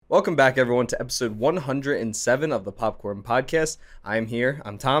Welcome back, everyone, to episode 107 of the Popcorn Podcast. I'm here.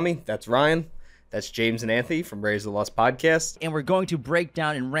 I'm Tommy. That's Ryan. That's James and Anthony from Raiders of the Lost Podcast. And we're going to break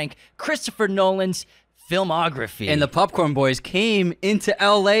down and rank Christopher Nolan's filmography. And the Popcorn Boys came into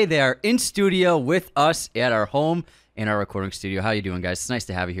LA. They are in studio with us at our home in our recording studio. How you doing, guys? It's nice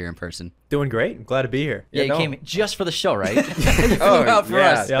to have you here in person. Doing great. I'm glad to be here. Yeah, you came just for the show, right? Oh, for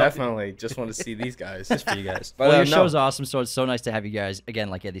yeah, us. definitely. Just want to see these guys. Just for you guys. But, Well, your no. show's awesome, so it's so nice to have you guys, again,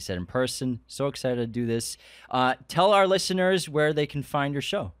 like Eddie said, in person. So excited to do this. Tell our listeners where they can find your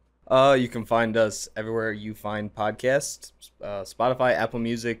show. You can find us everywhere you find podcasts. Spotify, Apple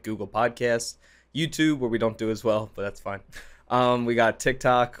Music, Google Podcasts, YouTube, where we don't do as well, but that's fine. We got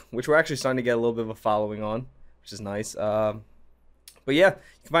TikTok, which we're actually starting to get a little bit of a following on, which is nice. But yeah,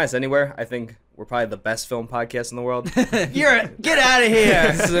 you can find us anywhere. I think we're probably the best film podcast in the world. Get out of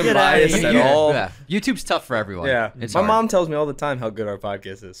here. This isn't Get outta biased here. at all. Yeah. YouTube's tough for everyone. Yeah, It's my hard. mom tells me all the time how good our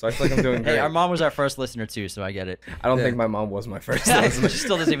podcast is, so I feel like I'm doing great. Hey, our mom was our first listener, too, so I get it. I don't think my mom was my first listener. She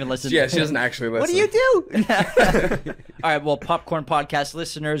still doesn't even listen. Yeah, she doesn't actually listen. What do you do? All right, well, Popcorn Podcast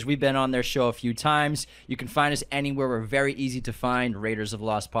listeners, we've been on their show a few times. You can find us anywhere. We're very easy to find. Raiders of the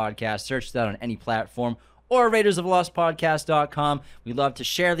Lost Podcast. Search that on any platform. Or RaidersOfTheLostPodcast.com. We love to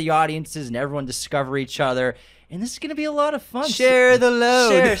share the audiences and everyone discover each other. And this is going to be a lot of fun. Share the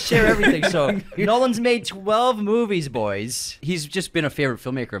load. Share everything. So Nolan's made 12 movies, boys. He's just been a favorite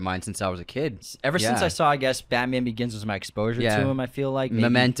filmmaker of mine since I was a kid. Ever since Yeah. I saw, I guess, Batman Begins was my exposure Yeah. to him, I feel like. Maybe.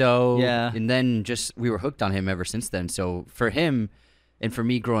 Memento. Yeah. And then just we were hooked on him ever since then. So for him and for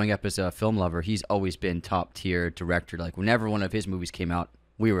me growing up as a film lover, he's always been top tier director. Like whenever one of his movies came out,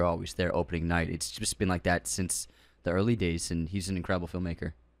 we were always there opening night. It's just been like that since the early days, and he's an incredible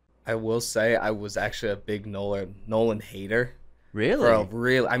filmmaker. I will say I was actually a big Nolan hater. Really? For a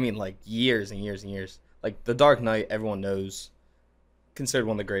real, I mean, like years and years and years. Like The Dark Knight, everyone knows, considered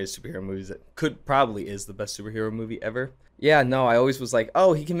one of the greatest superhero movies. That probably is the best superhero movie ever. Yeah, no, I always was like,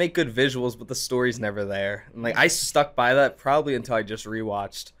 oh, he can make good visuals, but the story's never there. And like I stuck by that probably until I just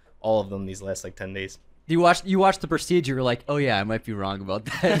rewatched all of them these last like 10 days. You watched The Prestige, you were like, oh yeah, I might be wrong about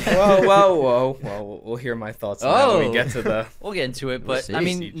that. Whoa. We'll hear my thoughts on that when we get to the... We'll get into it, but see. I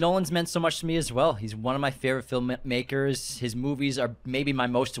mean, Nolan's meant so much to me as well. He's one of my favorite filmmakers. His movies are maybe my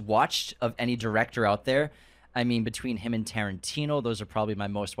most watched of any director out there. I mean, between him and Tarantino, those are probably my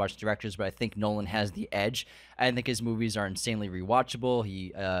most watched directors, but I think Nolan has the edge. I think his movies are insanely rewatchable.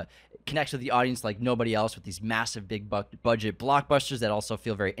 He connects with the audience like nobody else with these massive big budget blockbusters that also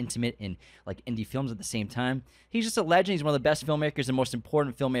feel very intimate in like indie films at the same time. He's just a legend. He's one of the best filmmakers and most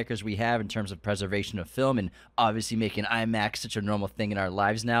important filmmakers we have in terms of preservation of film and obviously making IMAX such a normal thing in our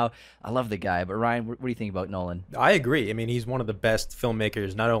lives now. I love the guy. But Ryan, what do you think about Nolan? I agree. I mean, he's one of the best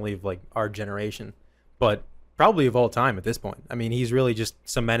filmmakers, not only of like our generation, but probably of all time at this point. I mean, he's really just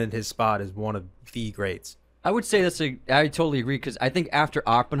cemented his spot as one of the greats. I would say I totally agree, because I think after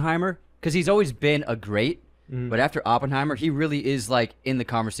Oppenheimer, because he's always been a great, but after Oppenheimer, he really is like in the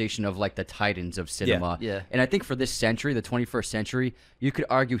conversation of like the titans of cinema. Yeah. And I think for this century, the 21st century, you could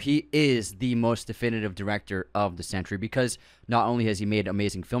argue he is the most definitive director of the century, because not only has he made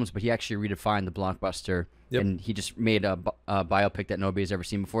amazing films, but he actually redefined the blockbuster. Yep. And he just made a biopic that nobody's ever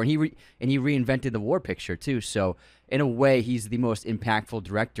seen before, and he reinvented the war picture too. So in a way, he's the most impactful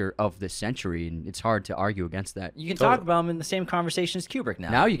director of this century, and it's hard to argue against that. You can talk about him in the same conversation as Kubrick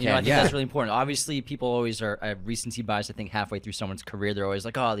now. Now you know, I can, think that's really important. Obviously, people always have recency bias. I think halfway through someone's career, they're always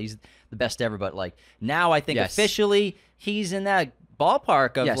like, oh, he's the best ever. But like now, I think Yes. officially, he's in that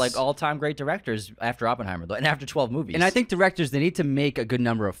ballpark of Yes. like all-time great directors after Oppenheimer and after 12 movies. And I think directors, they need to make a good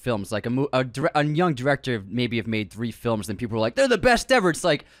number of films. Like a young director maybe have made 3 films, then people are like, they're the best ever. It's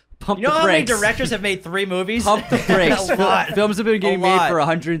like, pump you know the how many brakes. directors have made 3 movies? Pump the brakes. A lot. Films have been getting made lot. for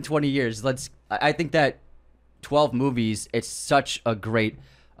 120 years. I think that 12 movies, it's such a great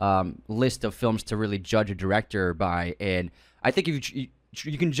list of films to really judge a director by. And I think if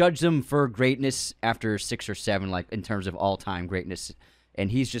you can judge them for greatness after 6 or 7, like in terms of all-time greatness.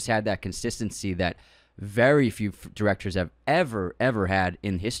 And he's just had that consistency that very few directors have ever had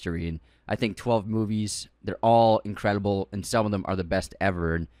in history. And I think 12 movies, they're all incredible, and some of them are the best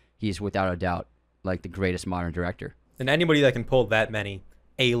ever. And he's without a doubt like the greatest modern director. And anybody that can pull that many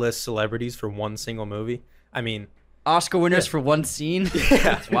A-list celebrities for one single movie, I mean, Oscar winners for one scene.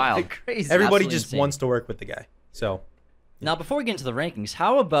 It's wild. Crazy. everybody absolutely just insane. wants to work with the guy. So Now, before we get into the rankings,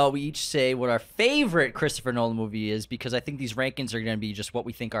 how about we each say what our favorite Christopher Nolan movie is? Because I think these rankings are going to be just what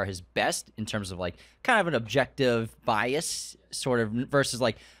we think are his best in terms of like kind of an objective bias sort of versus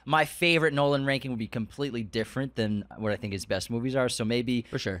like my favorite Nolan ranking would be completely different than what I think his best movies are. So maybe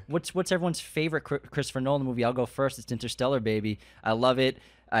For sure. what's everyone's favorite Christopher Nolan movie? I'll go first. It's Interstellar, baby. I love it.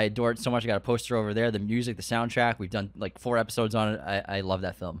 I adore it so much. I got a poster over there. The music, the soundtrack. We've done like 4 episodes on it. I love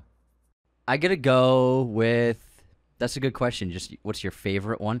that film. I gotta go with. That's a good question. Just what's your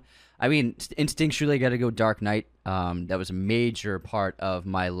favorite one? I mean, instinctually, I gotta go Dark Knight. That was a major part of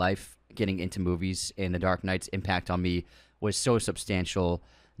my life getting into movies, and the Dark Knight's impact on me was so substantial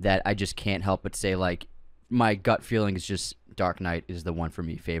that I just can't help but say, like, my gut feeling is just Dark Knight is the one for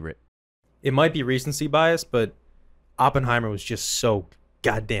me, favorite. It might be recency bias, but Oppenheimer was just so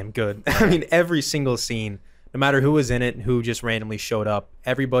goddamn good. I mean, every single scene, no matter who was in it, who just randomly showed up,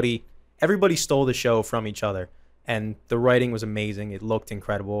 everybody stole the show from each other. And the writing was amazing. It looked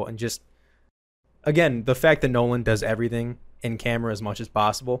incredible. And just, again, the fact that Nolan does everything in camera as much as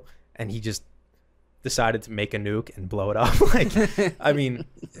possible, and he just decided to make a nuke and blow it up. Like, I mean,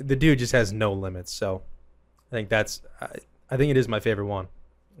 the dude just has no limits. So I think I think it is my favorite one.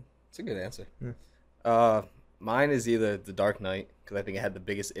 It's a good answer. Yeah. Mine is either The Dark Knight, because I think it had the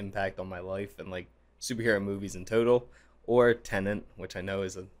biggest impact on my life and like superhero movies in total, or Tenet, which I know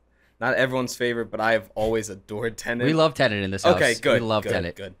is not everyone's favorite, but I have always adored Tenet. We love Tenet in this house. Okay, good. We love good,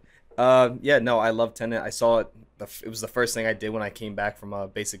 Tenet. Good. Yeah, no, I love Tenet. I saw it. It was the first thing I did when I came back from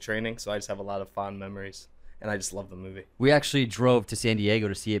basic training, so I just have a lot of fond memories, and I just love the movie. We actually drove to San Diego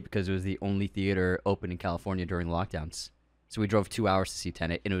to see it because it was the only theater open in California during the lockdowns. So we drove 2 hours to see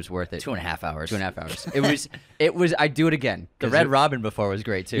Tenet, and it was worth it. 2.5 hours. 2.5 hours. It was. I'd do it again. The Red Robin before was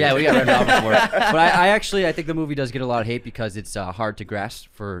great too. Yeah, we got Red Robin for it. But I think the movie does get a lot of hate because it's hard to grasp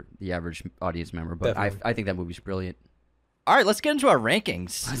for the average audience member. But I think that movie's brilliant. All right, let's get into our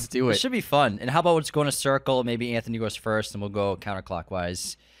rankings. Let's do it. It should be fun. And how about let's go in a circle? Maybe Anthony goes first, and we'll go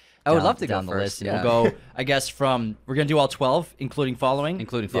counterclockwise. I would love to go down the first, list. yeah. And we'll go, I guess, we're going to do all 12, including following?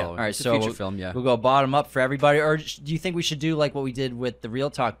 Including following. All right, It's a so feature film, yeah. We'll go bottom up for everybody. Or do you think we should do like what we did with the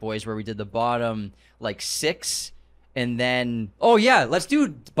Real Talk Boys, where we did the bottom, like, 6, and then... Oh, yeah, let's do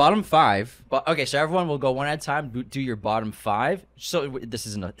bottom 5. Okay, so everyone will go one at a time, do your bottom 5. So this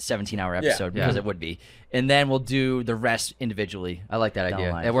isn't a 17-hour episode, because it would be. And then we'll do the rest individually. I like that Down the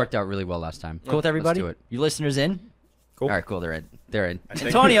idea. line. It worked out really well last time. Cool with everybody? Let's do it. You listeners in? Cool. All right, cool. They're in. They're in. think-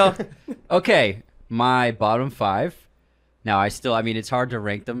 Antonio. Okay, my bottom 5. Now, I mean, it's hard to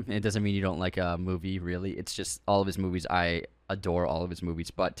rank them. It doesn't mean you don't like a movie, really. It's just all of his movies. I adore all of his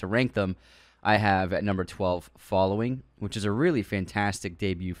movies. But to rank them, I have at number 12, Following, which is a really fantastic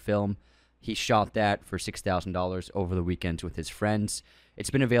debut film. He shot that for $6,000 over the weekends with his friends.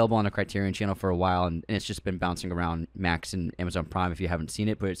 It's been available on the Criterion Channel for a while, and it's just been bouncing around Max and Amazon Prime if you haven't seen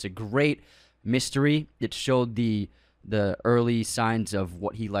it. But it's a great mystery. It showed the early signs of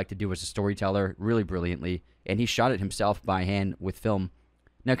what he liked to do as a storyteller really brilliantly, and he shot it himself by hand with film.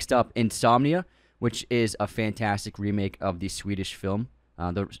 Next up, Insomnia, which is a fantastic remake of the Swedish film.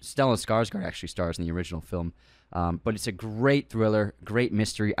 The Stellan Skarsgård actually stars in the original film, but it's a great thriller, great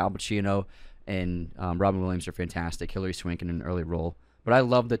mystery. Al Pacino and Robin Williams are fantastic. Hilary Swank in an early role. But I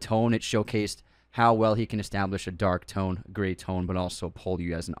love the tone. It showcased how well he can establish a dark tone, gray tone, but also pull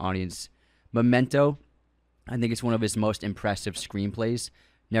you as an audience. Memento, I think it's one of his most impressive screenplays.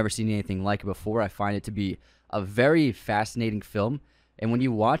 Never seen anything like it before. I find it to be a very fascinating film. And when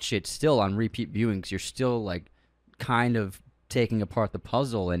you watch it still on repeat viewings, you're still like kind of taking apart the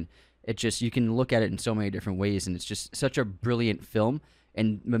puzzle. And it just, you can look at it in so many different ways. And it's just such a brilliant film.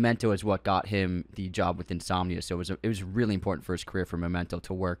 And Memento is what got him the job with Insomnia. So it was really important for his career for Memento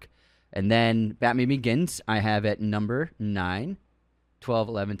to work. And then Batman Begins, I have at number 9, 12,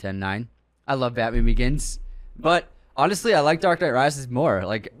 11, 10, 9. I love Batman Begins. But honestly, I like Dark Knight Rises more.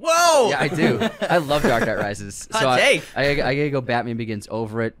 Like, Whoa! yeah, I do. I love Dark Knight Rises. Hot take. I gotta go Batman Begins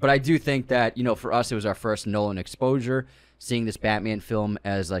over it. But I do think that, for us, it was our first Nolan exposure. Seeing this Batman film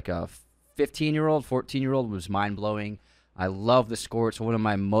as like a 15-year-old, 14-year-old was mind-blowing. I love the score. It's one of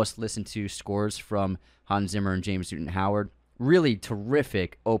my most listened to scores from Hans Zimmer and James Newton Howard. Really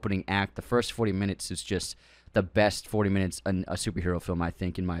terrific opening act. The first 40 minutes is just the best 40 minutes in a superhero film, I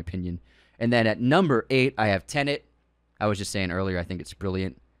think, in my opinion. And then at number 8, I have Tenet. I was just saying earlier, I think it's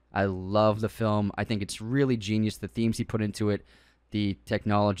brilliant. I love the film. I think it's really genius. The themes he put into it, the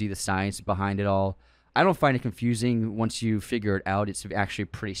technology, the science behind it all. I don't find it confusing once you figure it out. It's actually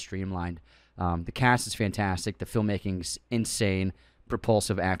pretty streamlined. The cast is fantastic. The filmmaking's insane,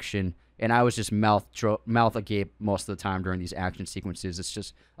 propulsive action. And I was just mouth agape most of the time during these action sequences. It's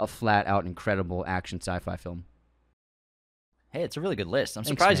just a flat-out incredible action sci-fi film. Hey, it's a really good list. I'm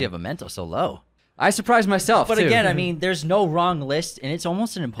Thanks, surprised you man. have Memento so low. I surprised myself, But too. again, I mean, there's no wrong list, and it's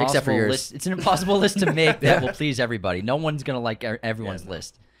almost an Except for impossible yours. list. It's an impossible list to make that will please everybody. No one's gonna like everyone's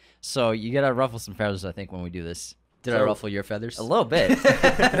list. So you gotta ruffle some feathers, I think, when we do this. Did I ruffle your feathers? A little bit.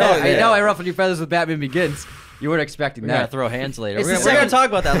 I know I ruffled your feathers with Batman Begins. You weren't expecting We're gonna that. throw hands later. It's We're the gonna second- talk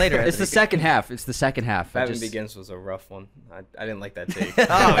about that later. It's the second half. It's the second half. Batman Begins was a rough one. I didn't like that take. Oh, I didn't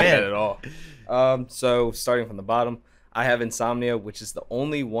like man. that at all. So starting from the bottom, I have Insomnia, which is the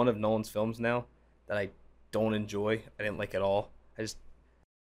only one of Nolan's films now that I don't enjoy. I didn't like at all.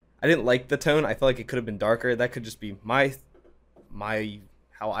 I didn't like the tone. I feel like it could have been darker. That could just be my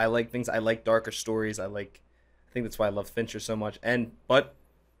how I like things. I like darker stories. I think that's why I love Fincher so much. But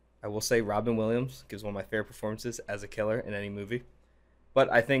I will say Robin Williams gives one of my favorite performances as a killer in any movie.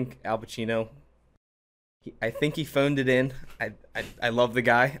 But I think Al Pacino, I think he phoned it in. I love the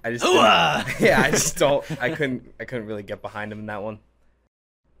guy. I just yeah, I just don't. I couldn't really get behind him in that one.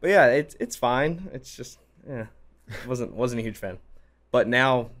 But yeah, it's fine. It's just wasn't a huge fan. But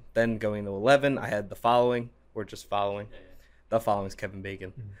now then going to 11, I had The Following or just Following. The Following is Kevin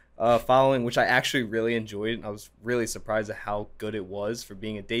Bacon. Following, which I actually really enjoyed. I was really surprised at how good it was for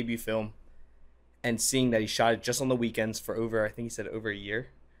being a debut film, and seeing that he shot it just on the weekends for over, I think he said over a year,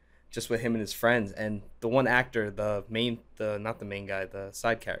 just with him and his friends. And the one actor, not the main guy, the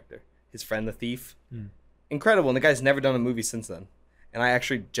side character, his friend, the thief, incredible. And the guy's never done a movie since then. And I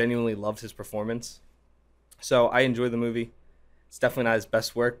actually genuinely loved his performance. So I enjoyed the movie. It's definitely not his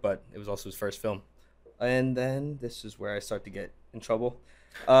best work, but it was also his first film. And then this is where I start to get in trouble.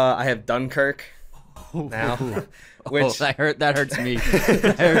 I have Dunkirk now, which that hurts me.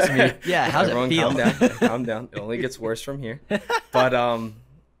 That hurts me. Yeah, how's everyone it feel? calm down. Calm down. It only gets worse from here. But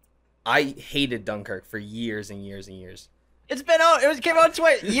I hated Dunkirk for years and years and years. It's been out. It came out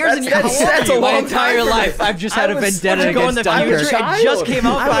twice. Years and years. That's a My long entire time for life, me. I've just had a vendetta Go in against the future. Dunkirk. It just came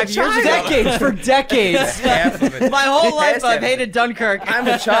out I'm a 5 years ago. child. Decades for decades. Half of it. My whole life, Past I've half of hated it. Dunkirk. I'm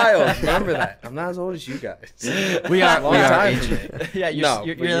a child. Remember that. I'm not as old as you guys. We are Long time for ancient. me. Yeah, No,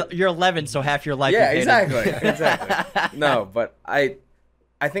 you're 11, so half your life. Yeah, you've hated. exactly. No, but I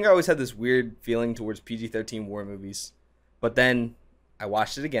think I always had this weird feeling towards PG-13 war movies. But then I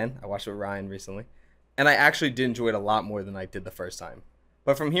watched it again. I watched it with Ryan recently. And I actually did enjoy it a lot more than I did the first time.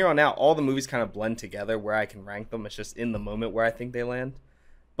 But from here on out, all the movies kind of blend together where I can rank them. It's just in the moment where I think they land.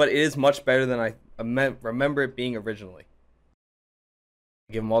 But it is much better than I remember it being originally.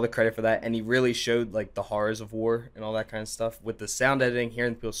 I give him all the credit for that. And he really showed like the horrors of war and all that kind of stuff. With the sound editing,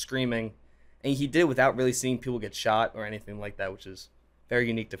 hearing people screaming. And he did without really seeing people get shot or anything like that, which is very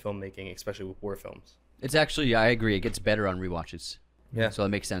unique to filmmaking, especially with war films. It's actually, I agree, it gets better on rewatches. Yeah. So it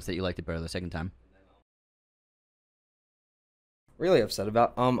makes sense that you liked it better the second time. Really upset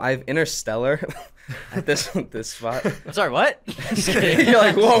about. I have Interstellar at this spot. Sorry, what? Just kidding. You're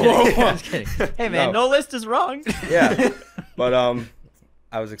like, whoa, whoa, whoa. Just kidding. Hey, man, No. no list is wrong. Yeah, but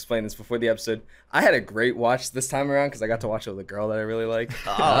I was explaining this before the episode. I had a great watch this time around because I got to watch it with a girl that I really like.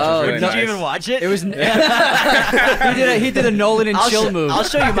 Oh, really did nice. you even watch it? It was. he did a Nolan and chill move. I'll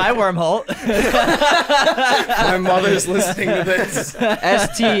show you my wormhole. My mother's listening to this.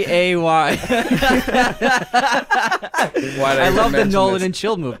 STAY. Why did I love the mention Nolan this? and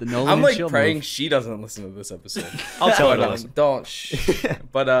chill move. The Nolan I'm and like chill praying move. she doesn't listen to this episode. I'll tell her But, to listen. don't. Shh.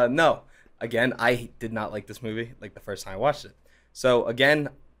 But no. Again, I did not like this movie like the first time I watched it. So again,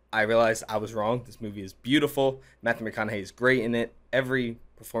 I realized I was wrong. This movie is beautiful. Matthew McConaughey is great in it. Every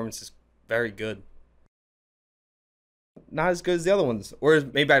performance is very good. Not as good as the other ones, or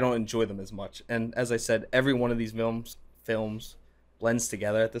maybe I don't enjoy them as much. And as I said, every one of these films blends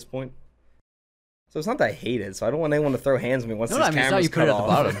together at this point. So it's not that I hate it. So I don't want anyone to throw hands at me once No, these I mean, it's cameras not you put cut it at the off.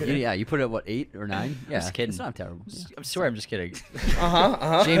 bottom. Yeah, you put it at what, 8 or 9? Yeah, just kidding. It's not terrible. Yeah. I swear, I'm just kidding.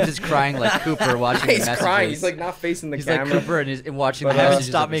 James is crying like Cooper watching the He's messages. crying. He's like not facing the He's camera. like Cooper and is watching But, the I haven't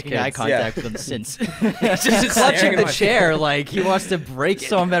messages. stopped of his making eye kids. contact with him since. Just staring clutching at the my chair like he wants to break it.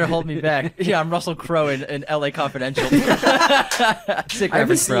 Someone better hold me back. Yeah, I'm Russell Crowe in LA Confidential. Sick I haven't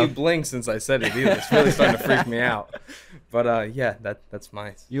reference, seen bro. you blink since I said it either. It's really starting to freak me out. But yeah, that's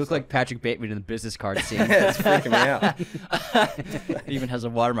my. You look like Patrick Bateman in the business card scene. It's freaking me out. It even has a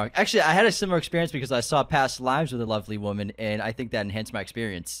watermark. Actually, I had a similar experience because I saw Past Lives with a lovely woman, and I think that enhanced my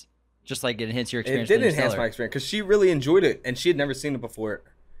experience. Just like it enhanced your It experience. did with enhance my Interstellar. experience because she really enjoyed it, and she had never seen it before,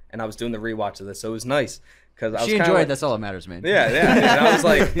 and I was doing the rewatch of this, so it was nice because I was She kinda enjoyed like, it. That's all that matters, man. Yeah. And I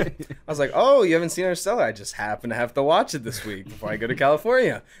was like, oh, you haven't seen Interstellar? I just happen to have to watch it this week before I go to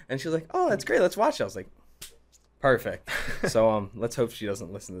California. And she was like, oh, that's great. Let's watch it. I was like, perfect. So let's hope she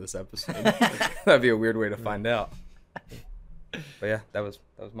doesn't listen to this episode. That'd be a weird way to find out. But yeah, that was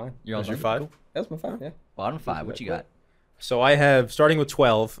mine. You're all That's your done? 5? That was my 5. Yeah. Bottom 5. What you got? So I have, starting with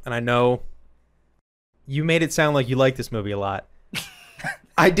 12, and I know you made it sound like you like this movie a lot.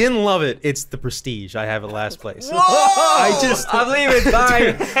 I didn't love it. It's The Prestige. I have it last place. I'm leaving.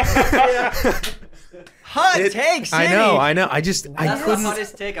 Bye. Hot take, City. I know. I That's the couldn't.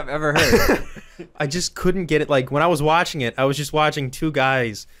 hottest take I've ever heard. I just couldn't get it. Like when I was watching it, I was just watching two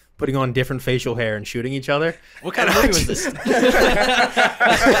guys putting on different facial hair and shooting each other. What kind of movie was this?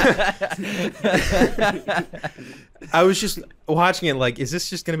 I was just watching it like, is this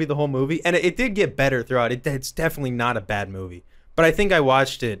just going to be the whole movie? And it did get better throughout. It's definitely not a bad movie. But I think I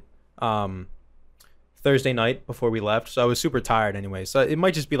watched it Thursday night before we left, so I was super tired anyway. So it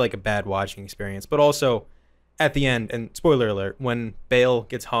might just be like a bad watching experience. But also, at the end, and spoiler alert, when Bale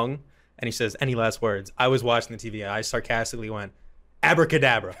gets hung and he says, any last words, I was watching the TV and I sarcastically went,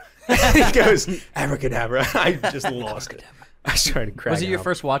 abracadabra. He goes, abracadabra. I just lost it. I started cracking Was it your up.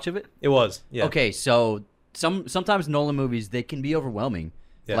 first watch of it? It was, yeah. Okay, so sometimes Nolan movies, they can be overwhelming,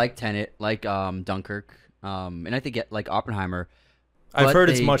 Yeah. like Tenet, like Dunkirk, and I think like Oppenheimer. I've But heard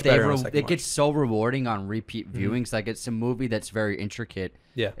it's much better on a second It watch. gets so rewarding on repeat viewings. Like it's a movie that's very intricate.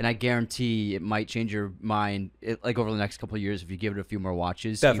 Yeah. And I guarantee it might change your mind. Like over the next couple of years, if you give it a few more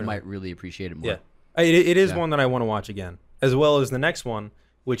watches, Definitely. you might really appreciate it more. Yeah. It is Yeah. one that I want to watch again, as well as the next one,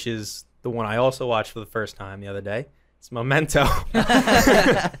 which is the one I also watched for the first time the other day. It's Memento.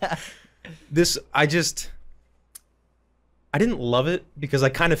 I didn't love it because I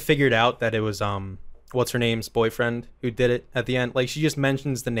kind of figured out that it was what's her name's boyfriend who did it at the end. Like she just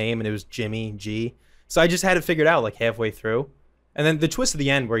mentions the name and it was Jimmy G. So I just had it figured out like halfway through. And then the twist at the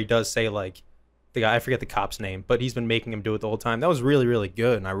end where he does say like the guy, I forget the cop's name, but he's been making him do it the whole time. That was really, really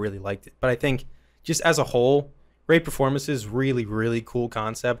good and I really liked it. But I think just as a whole, great performances, really, really cool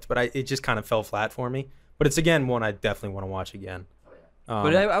concept, but it just kind of fell flat for me. But it's again one I definitely want to watch again.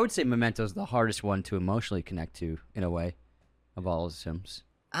 But I would say Memento is the hardest one to emotionally connect to in a way of all his films.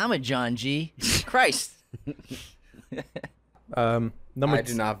 I'm a John G. Christ. number I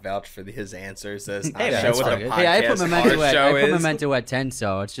do not vouch for his answers. As Hey, not man, show that's what fine. the podcast Hey, I put Memento our at show is. Memento at 10,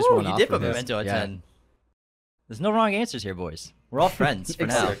 so it's just Ooh, one you off did for put this. Memento at Yeah. 10. There's no wrong answers here, boys. We're all friends for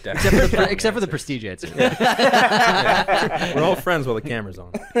now. Except for the prestige answer. We're all friends while the camera's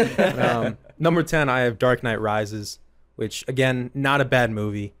on. Number 10, I have Dark Knight Rises, which, again, not a bad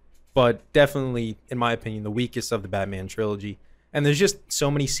movie, but definitely, in my opinion, the weakest of the Batman trilogy. And there's just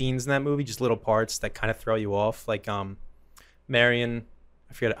so many scenes in that movie, just little parts that kind of throw you off. Like Marion,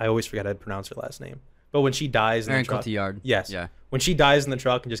 I always forget how to pronounce her last name. But when she dies in Marion the truck. Cotillard. Yes. Yeah. When she dies in the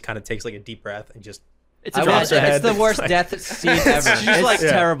truck and just kind of takes like a deep breath and just It's I a will drops say her head. it's the worst It's death scene ever. just It's like-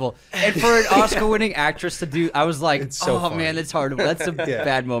 terrible. And for an Oscar-winning actress to do, I was like, It's so oh funny. man, that's hard. That's a Yeah.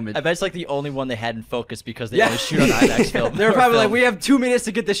 bad moment. I bet it's like the only one they had in focus because they Yeah. only shoot on IMAX film. They're or probably like, film. we have 2 minutes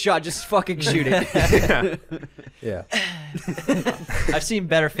to get this shot. Just fucking shoot it. yeah. I've seen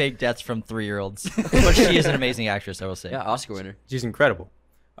better fake deaths from 3-year-olds, but she is an amazing actress, I will say. Yeah, Oscar winner. She's incredible.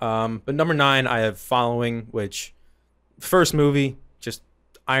 But number 9, I have Following, which first movie, just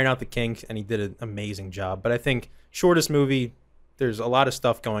iron out the kinks, and he did an amazing job. But I think shortest movie, there's a lot of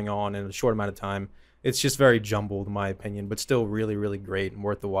stuff going on in a short amount of time. It's just very jumbled, in my opinion, but still really, really great and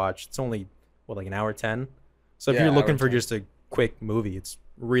worth the watch. It's only, like an hour 10? So if Yeah, you're looking hour for 10. just a quick movie, it's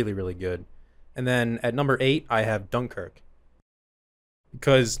really, really good. And then at number 8, I have Dunkirk.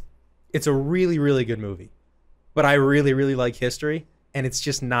 Because it's a really, really good movie. But I really, really like history. And it's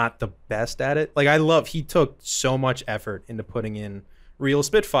just not the best at it. Like, he took so much effort into putting in real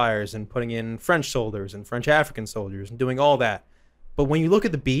Spitfires and putting in French soldiers and French African soldiers and doing all that. But when you look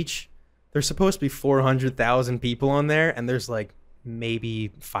at the beach, there's supposed to be 400,000 people on there, and there's like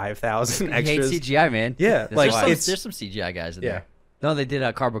maybe 5,000 I hate extras. CGI, man. Yeah, That's like why. There's it's some CGI guys in yeah, there. No, they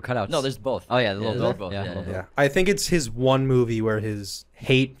did cardboard cutouts. No, there's both. Oh yeah, the Yeah, little there's door. both. Yeah. Yeah. yeah. I think it's his one movie where his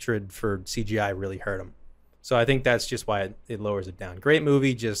hatred for CGI really hurt him. So I think that's just why it lowers it down. Great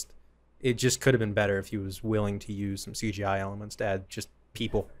movie, it just could have been better if he was willing to use some CGI elements to add just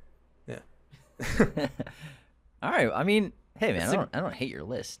people. Yeah. All right. I mean, hey man, I don't hate your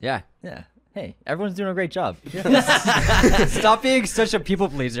list. Yeah. Yeah. Hey, everyone's doing a great job. Stop being such a people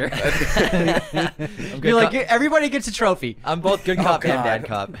pleaser. You're like, everybody gets a trophy. I'm both good cop and God. bad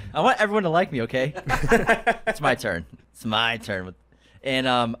cop. I want everyone to like me, okay? It's my turn. It's my turn. And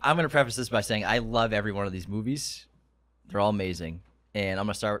I'm going to preface this by saying I love every one of these movies. They're all amazing. And I'm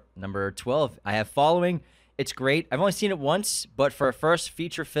going to start number 12. I have Following. It's great. I've only seen it once, but for a first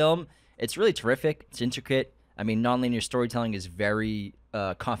feature film, it's really terrific. It's intricate. I mean, nonlinear storytelling is very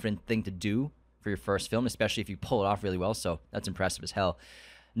confident thing to do for your first film, especially if you pull it off really well. So that's impressive as hell.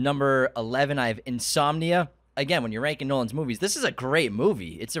 Number 11, I have Insomnia. Again, when you're ranking Nolan's movies, this is a great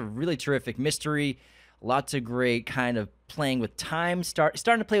movie. It's a really terrific mystery. Lots of great kind of playing with time. Starting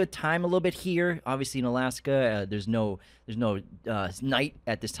to play with time a little bit here. Obviously in Alaska, there's no night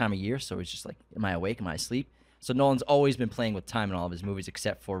at this time of year, so it's just like, am I awake? Am I asleep? So Nolan's always been playing with time in all of his movies,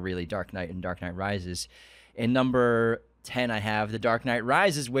 except for really Dark Knight and Dark Knight Rises. And number 10, I have The Dark Knight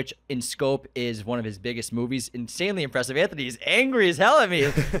Rises, which in scope is one of his biggest movies. Insanely impressive. Anthony is angry as hell at me.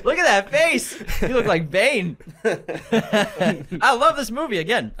 Look at that face. You look like Bane. I love this movie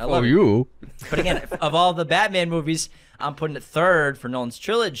again. I love it. you. But again, of all the Batman movies, I'm putting it third for Nolan's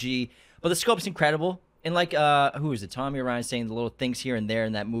trilogy. But the scope's incredible. And like, who is it? Tommy Ryan saying the little things here and there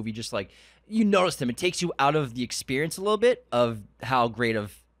in that movie, just like, you notice them. It takes you out of the experience a little bit of how great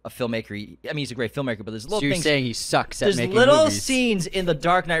of a filmmaker he's a great filmmaker, but there's little So you're things. saying he sucks at There's making little movies. scenes in The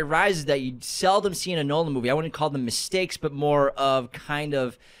Dark Knight Rises that you seldom see in a Nolan movie. I wouldn't call them mistakes, but more of kind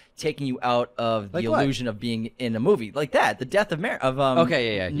of taking you out of the Like what? illusion of being in a movie like that. The death of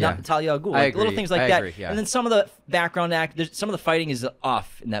Okay, yeah. Talia al Ghul. I Like, little agree. things like I that. agree, yeah. And then some of the background some of the fighting is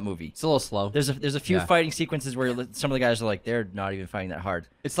off in that movie. It's a little slow. There's a few Yeah. fighting sequences where some of the guys are like, they're not even fighting that hard.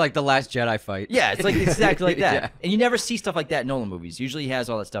 It's like the Last Jedi fight. Yeah, it's like exactly like that. Yeah. And you never see stuff like that in Nolan movies. Usually he has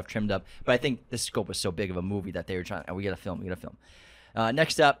all that stuff trimmed up. But I think the scope was so big of a movie that they were trying, we got to film.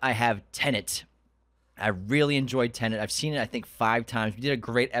 Next up, I have Tenet. I really enjoyed Tenet. I've seen it, I think, 5 times. We did a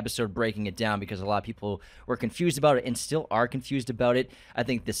great episode breaking it down because a lot of people were confused about it and still are confused about it. I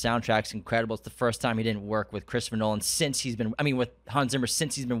think the soundtrack's incredible. It's the first time he didn't work with Christopher Nolan with Hans Zimmer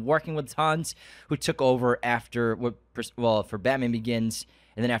since he's been working with Hans, who took over for Batman Begins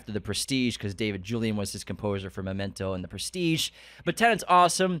and then after The Prestige, because David Julian was his composer for Memento and The Prestige. But Tenet's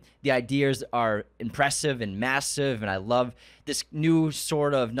awesome. The ideas are impressive and massive, and I love this new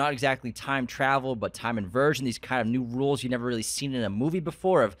sort of, not exactly time travel, but time inversion, these kind of new rules you've never really seen in a movie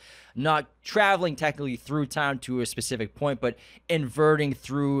before of not traveling technically through time to a specific point, but inverting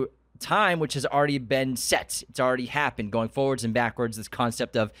through time, which has already been set. It's already happened, going forwards and backwards. This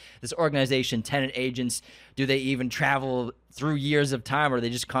concept of this organization, Tenet agents, do they even travel through years of time, or are they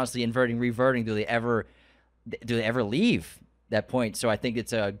just constantly inverting, reverting? Do they ever leave that point? So I think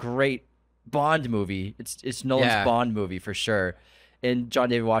it's a great Bond movie. It's Nolan's Bond movie for sure. And John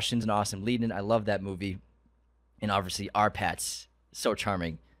David Washington's an awesome lead in. I love that movie. And obviously Arpats, so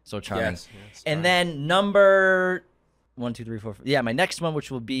charming. Yes, And then number 1, 2, 3, 4. Yeah, my next one,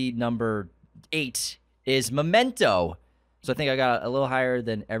 which will be number 8, is Memento. So I think I got a little higher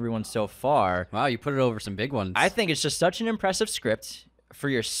than everyone so far. Wow, you put it over some big ones. I think it's just such an impressive script for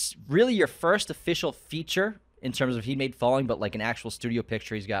your first official feature in terms of he made Falling, but like an actual studio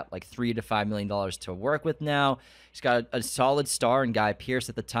picture. He's got like $3 to $5 million to work with now. He's got a solid star in Guy Pearce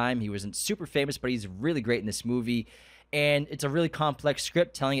at the time. He wasn't super famous, but he's really great in this movie. And it's a really complex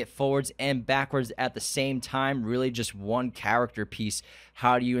script, telling it forwards and backwards at the same time. Really just one character piece.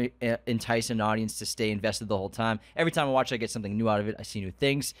 How do you entice an audience to stay invested the whole time? Every time I watch it, I get something new out of it. I see new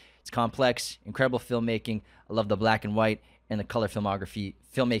things. It's complex, incredible filmmaking. I love the black and white and the color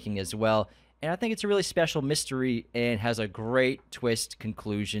filmmaking as well. And I think it's a really special mystery and has a great twist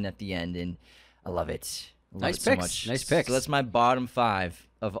conclusion at the end. And I love it. Nice so picks. much. Nice picks. So that's my bottom 5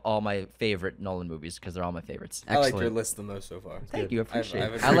 of all my favorite Nolan movies because they're all my favorites. I like Excellent. your list the most so far. Thank you. I appreciate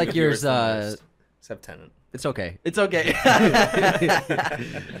it. I like yours, except Tenet. It's okay. It's okay.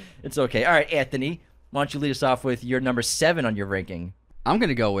 It's okay. All right, Anthony, why don't you lead us off with your number 7 on your ranking? I'm going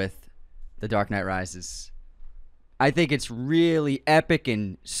to go with The Dark Knight Rises. I think it's really epic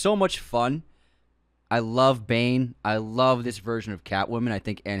and so much fun. I love Bane. I love this version of Catwoman. I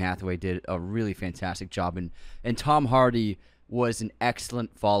think Anne Hathaway did a really fantastic job. And Tom Hardy was an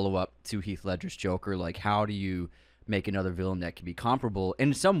excellent follow-up to Heath Ledger's Joker. Like, how do you make another villain that can be comparable? And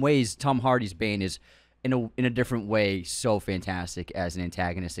in some ways, Tom Hardy's Bane is, in a different way, so fantastic as an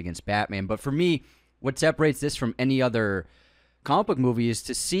antagonist against Batman. But for me, what separates this from any other comic book movie is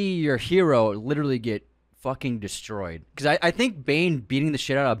to see your hero literally get fucking destroyed. Because I think Bane beating the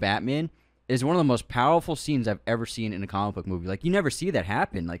shit out of Batman is one of the most powerful scenes I've ever seen in a comic book movie. Like, you never see that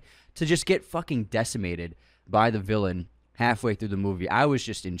happen. Like, to just get fucking decimated by the villain halfway through the movie. I was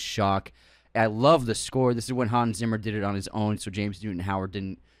just in shock. I love the score. This is when Hans Zimmer did it on his own, so James Newton Howard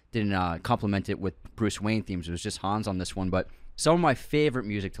didn't complement it with Bruce Wayne themes. It was just Hans on this one. But some of my favorite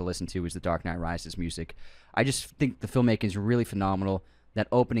music to listen to is the Dark Knight Rises music. I just think the filmmaking is really phenomenal. That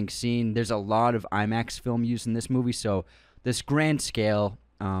opening scene, there's a lot of IMAX film used in this movie, so this grand scale,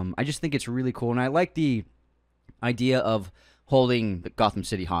 I just think it's really cool. And I like the idea of holding the Gotham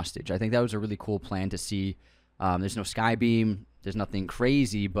City hostage. I think that was a really cool plan to see. There's no skybeam, there's nothing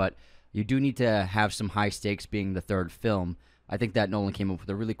crazy, but you do need to have some high stakes being the third film. I think that Nolan came up with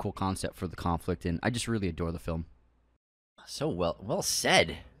a really cool concept for the conflict, and I just really adore the film. So well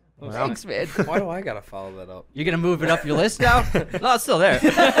said. Well, Thanks, man. Why do I gotta follow that up? You're going to move it up your list now? No, it's still there.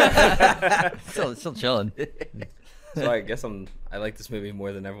 still chilling. So I guess I like this movie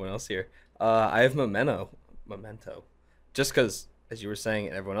more than everyone else here. I have Memento Memento, just because, as you were saying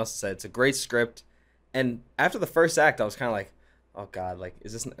and everyone else said, it's a great script. And after the first act, I was kind of like, oh God, like,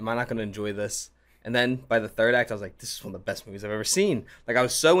 am I not going to enjoy this? And then by the third act, I was like, this is one of the best movies I've ever seen. Like, I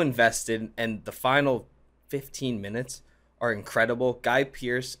was so invested, and the final 15 minutes are incredible. Guy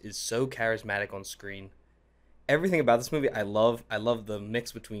Pearce is so charismatic on screen. Everything about this movie, I love. I love the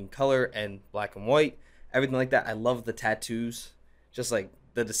mix between color and black and white, everything like that. I love the tattoos, just like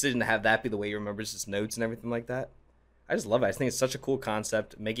the decision to have that be the way he remembers his notes and everything like that. I just love it. I just think it's such a cool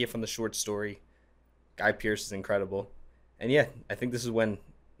concept, making it from the short story. Guy Pearce is incredible. And yeah, I think this is when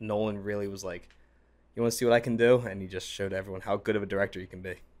Nolan really was like, you want to see what I can do? And he just showed everyone how good of a director he can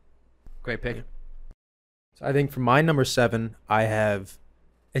be. Great pick. So I think for my number 7, I have,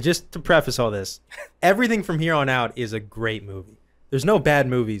 and just to preface all this, everything from here on out is a great movie. There's no bad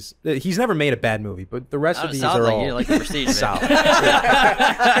movies. He's never made a bad movie, but the rest of these are like all you like The Prestige, man. solid.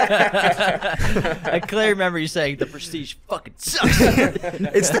 I clearly remember you saying The Prestige fucking sucks.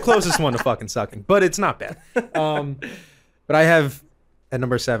 It's the closest one to fucking sucking, but it's not bad. But I have at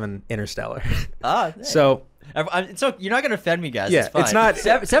number 7 Interstellar. So So you're not gonna offend me, guys. yeah, it's fine. it's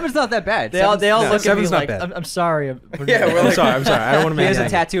not. Seven's not that bad. They all no, look at me seven's not like, bad. I'm sorry. Yeah, we're I'm like, sorry. I don't want to He make has a it.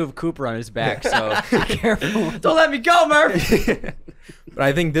 tattoo of Cooper on his back, so be careful. Don't let me go, Murph. But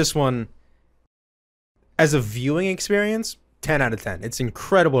I think this one, as a viewing experience, 10 out of 10. It's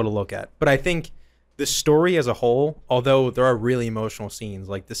incredible to look at. But I think the story as a whole, although there are really emotional scenes,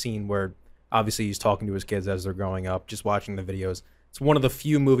 like the scene where obviously he's talking to his kids as they're growing up, just watching the videos. It's one of the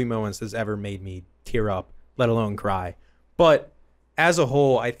few movie moments that's ever made me tear up, let alone cry. But as a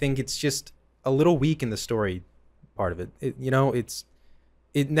whole, I think it's just a little weak in the story part of it.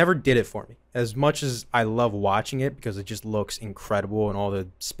 It never did it for me. As much as I love watching it because it just looks incredible and all the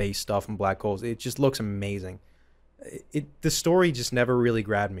space stuff and black holes, it just looks amazing. The story just never really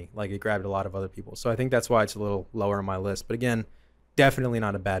grabbed me like it grabbed a lot of other people. So I think that's why it's a little lower on my list. But again, definitely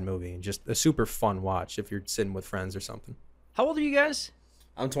not a bad movie and just a super fun watch if you're sitting with friends or something. How old are you guys?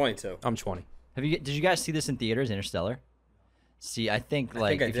 I'm 22. I'm 20. Did you guys see this in theaters, Interstellar? See, I think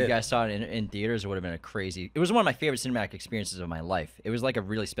I if you did. guys saw it in theaters, it would have been a crazy. It was one of my favorite cinematic experiences of my life. It was like a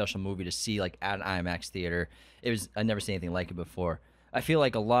really special movie to see, like at an IMAX theater. I'd never seen anything like it before. I feel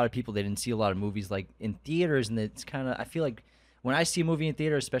like a lot of people, they didn't see a lot of movies like in theaters, and it's kind of, I feel like when I see a movie in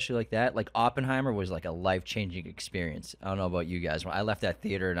theater, especially like that, like Oppenheimer was like a life-changing experience. I don't know about you guys. When I left that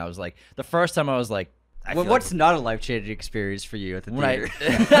theater and I was like, the first time I was like, What's not a life-changing experience for you at the theater?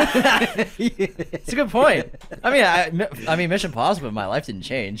 It's a good point. I mean, Mission Impossible, my life didn't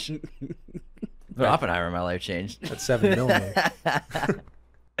change. But Oppenheimer, my life changed. That's 7 millimeter.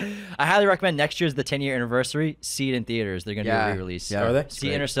 I highly recommend next year's the 10-year anniversary. See it in theaters. They're going to do a re-release. Yeah. Are they?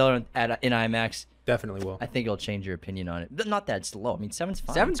 See Interstellar in IMAX. Definitely will. I think it'll change your opinion on it. Not that it's low. I mean, 7's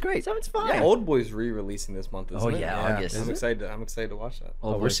fine. 7's great. 7's fine. Yeah, Old Boy's re-releasing this month. Isn't Oh, it? yeah, August. I'm excited. I'm excited to watch that.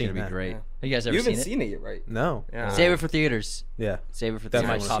 Oh, we're we're seeing going to be that. great. Yeah. Have you guys ever You haven't seen it? seen it yet, right? No. Yeah. Save it for theaters. Yeah. Save it for It's theaters.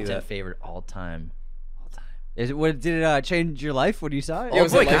 my Definitely top see 10 that. favorite all time. Did it change your life when you saw it? Yeah,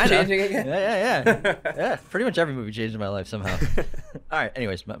 was it kinda. life-changing again? Yeah. Yeah, pretty much every movie changed my life somehow. All right,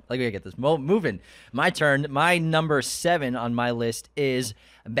 anyways, like we gotta get this moving. My turn. My number 7 on my list is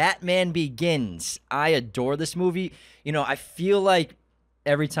Batman Begins. I adore this movie. You know, I feel like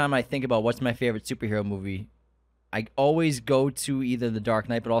every time I think about what's my favorite superhero movie, I always go to either The Dark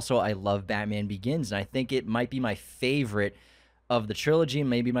Knight, but also I love Batman Begins, and I think it might be my favorite of the trilogy,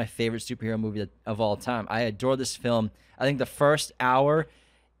 maybe my favorite superhero movie of all time. I adore this film. I think the first hour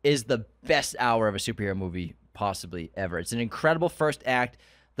is the best hour of a superhero movie possibly ever. It's an incredible first act,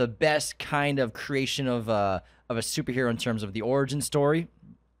 the best kind of creation of a superhero in terms of the origin story,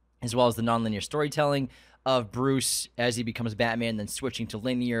 as well as the nonlinear storytelling of Bruce as he becomes Batman, then switching to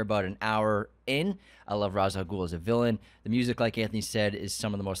linear about an hour in. I love Ra's al Ghul as a villain. The music, like Anthony said, is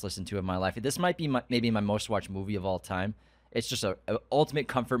some of the most listened to of my life. This might be maybe my most watched movie of all time. It's just an ultimate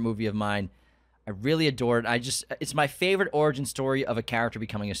comfort movie of mine. I really adore it. It's my favorite origin story of a character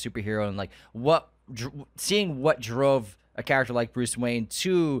becoming a superhero, and like seeing what drove a character like Bruce Wayne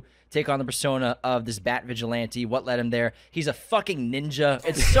to take on the persona of this Bat vigilante. What led him there? He's a fucking ninja.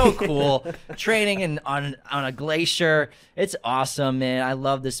 It's so cool. Training on a glacier. It's awesome, man. I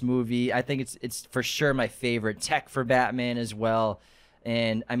love this movie. I think it's for sure my favorite. Tech for Batman as well.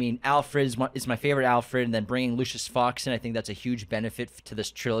 And I mean, Alfred is my favorite Alfred, and then bringing Lucius Fox in, I think that's a huge benefit to this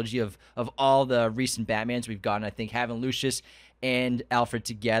trilogy of all the recent Batmans we've gotten. I think having Lucius and Alfred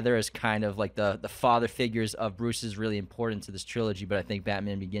together as kind of like the father figures of Bruce is really important to this trilogy. But I think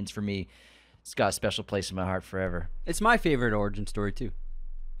Batman Begins, for me, it's got a special place in my heart forever. It's my favorite origin story too.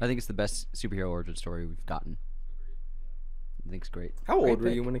 I think it's the best superhero origin story we've gotten. I think it's great. How Great old were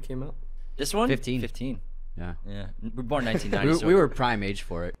pick. you when it came out? This one? 15. 15. Yeah. Yeah, we're born in We, 1990. so we were prime age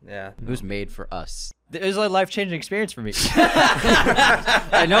for it. Yeah. It was made for us. it was a life-changing experience for me.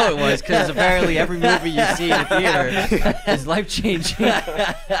 I know it was because apparently every movie you see in the theater is life changing.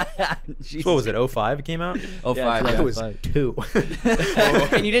 What was it? 05 it came out. Oh, Yeah, five. it's I Yeah. was 2.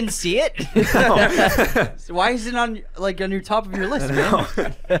 And you didn't see it? So why is it on your top of your list, man? No.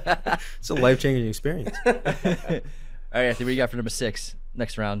 It's a life-changing experience. All right, Anthony, what do you got for number 6?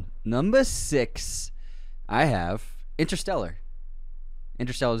 Next round. Number 6, I have Interstellar.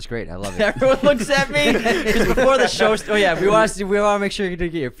 Interstellar is great. I love it. Everyone looks at me because before the show. Oh yeah, we want to make sure you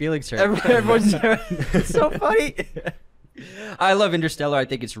get your feelings hurt. Everyone's it's so funny. I love Interstellar. I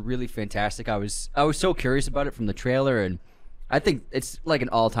think it's really fantastic. I was so curious about it from the trailer, and I think it's like an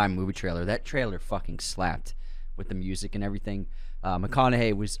all-time movie trailer. That trailer fucking slapped with the music and everything.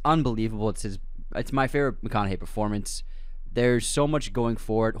 McConaughey was unbelievable. It's my favorite McConaughey performance. There's so much going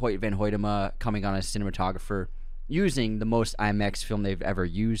for it. Hoyt Van Hoytema coming on as cinematographer, using the most IMAX film they've ever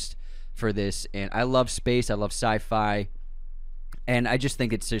used for this. And I love space. I love sci-fi. And I just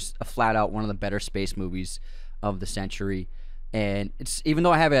think it's just a flat out one of the better space movies of the century. And it's, even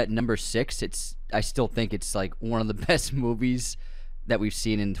though I have it at number 6, I still think it's like one of the best movies that we've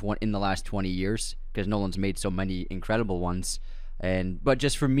seen in the last 20 years, because Nolan's made so many incredible ones. But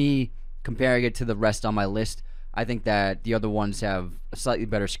just for me, comparing it to the rest on my list, I think that the other ones have slightly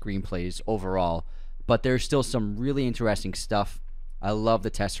better screenplays overall, but there's still some really interesting stuff. I love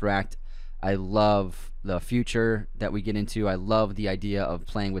the Tesseract. I love the future that we get into. I love the idea of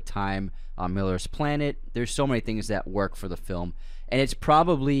playing with time on Miller's planet. There's so many things that work for the film, and it's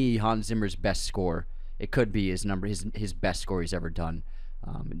probably Hans Zimmer's best score. It could be his best score he's ever done,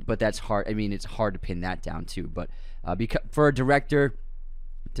 but that's hard. I mean, it's hard to pin that down too. But for a director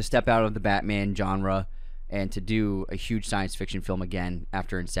to step out of the Batman genre and to do a huge science fiction film again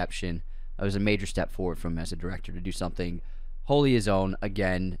after Inception, it was a major step forward from him as a director to do something wholly his own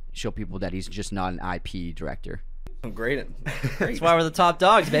again, show people that he's just not an IP director. Great. That's why we're the top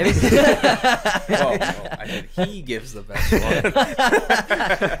dogs, baby. Well, I mean, he gives the best one.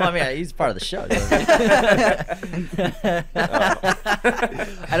 Well, I mean, he's part of the show.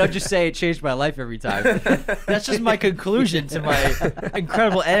 I don't just say it changed my life every time. That's just my conclusion to my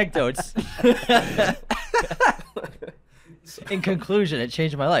incredible anecdotes. In conclusion, it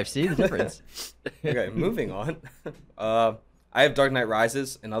changed my life. See the difference? Okay, moving on. I have Dark Knight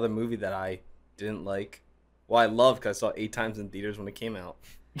Rises, another movie that I didn't like. Well, I loved because I saw it 8 times in theaters when it came out.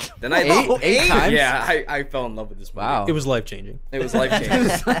 Then I eight times? Yeah, I fell in love with this movie. Wow. It was life-changing. It was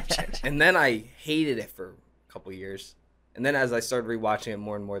life-changing. And then I hated it for a couple years. And then as I started rewatching it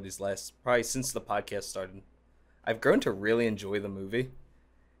more and more these last, probably since the podcast started, I've grown to really enjoy the movie.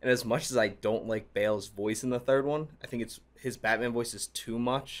 And as much as I don't like Bale's voice in the third one, I think his Batman voice is too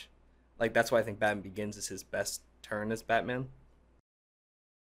much. Like, that's why I think Batman Begins is his best turn as Batman.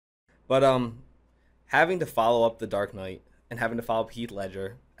 But having to follow up The Dark Knight and having to follow up Heath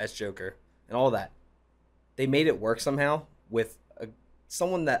Ledger as Joker and all that, they made it work somehow with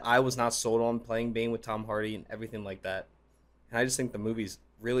someone that I was not sold on playing Bane with Tom Hardy and everything like that. And I just think the movie's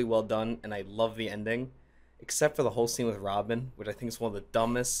really well done, and I love the ending, except for the whole scene with Robin, which I think is one of the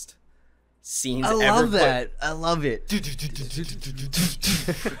dumbest scenes ever. I love that. I love it.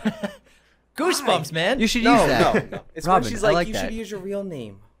 Goosebumps, man. You should use that. No. It's Robin, when she's I like, like you that. should use your real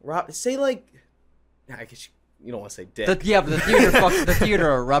name. Say like, I guess you don't want to say Dick. But the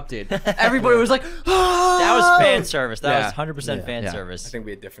theater erupted. Everybody was like, "Ah!" That was fan service. That Yeah. was 100% Yeah. fan Yeah. I service. think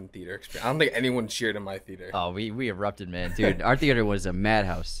we had different theater experience. I don't think anyone cheered in my theater. Oh, we erupted, man. Dude, our theater was a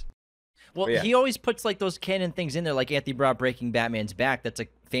madhouse. Well, Yeah. he always puts like those canon things in there, like Anthony brought Breaking Batman's Back. That's a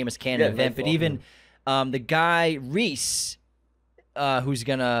famous canon event. But Nightfall. even the guy Reese, who's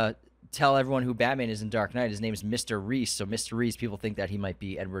gonna tell everyone who Batman is in Dark Knight, his name is Mr. Reese. So Mr. Reese, people think that he might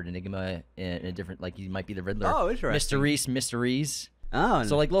be Edward Enigma in a different, like he might be the Riddler. Oh, interesting. Mr. Reese, Mr. Reese. Oh,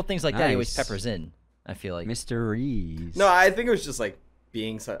 So like little things like that, he always Nice. peppers in. I feel like. Mr. Reese. No, I think it was just like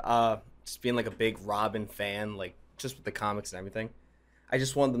just being like a big Robin fan, like just with the comics and everything. I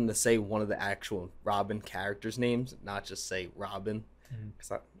just wanted them to say one of the actual Robin characters' names, not just say Robin.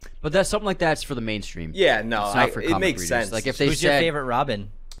 'Cause But that's something like that's for the mainstream. yeah, no, It's not for it comic makes readers. sense. Like if they Who's your said, favorite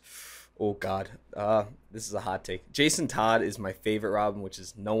Robin? Oh God, this is a hot take. Jason Todd is my favorite Robin, which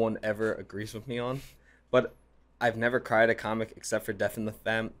is no one ever agrees with me on. But I've never cried a comic except for Death in the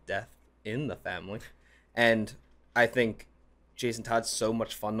Family, and I think Jason Todd's so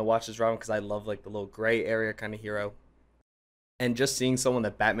much fun to watch as Robin because I love like the little gray area kind of hero, and just seeing someone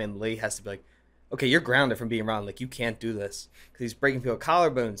that Batman Lee has to be like, okay, you're grounded from being Robin. Like you can't do this because he's breaking people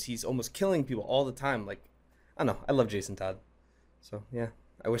collarbones. He's almost killing people all the time. Like I don't know. I love Jason Todd, so yeah.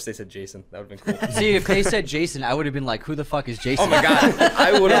 I wish they said Jason. That would have been cool. See, if they said Jason, I would have been like, "Who the fuck is Jason?" Oh my god,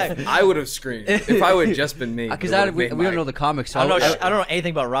 I would have screamed if I would have just been me. Because we don't know the comics. So I don't know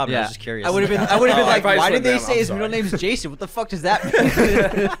anything about Robin. I was just curious. I would have been like, I "Why did they them, say I'm his sorry. middle name's Jason? What the fuck does that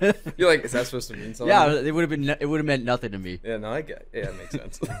mean?" You're like, is that supposed to mean something? Yeah, it would have meant nothing to me. Yeah, no, I get. Yeah, it makes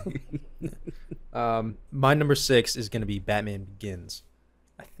sense. My number 6 is going to be Batman Begins.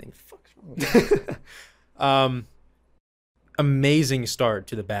 I think fuck's wrong with that? Amazing start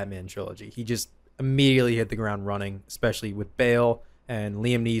to the Batman trilogy. He just immediately hit the ground running, especially with Bale and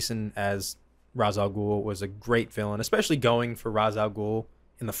Liam Neeson as Ra's al Ghul was a great villain, especially going for Ra's al Ghul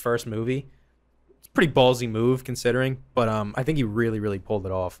in the first movie. It's a pretty ballsy move considering, but I think he really, really pulled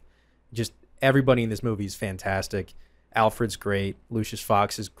it off. Just everybody in this movie is fantastic. Alfred's great. Lucius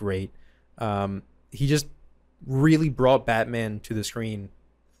Fox is great. He just really brought Batman to the screen.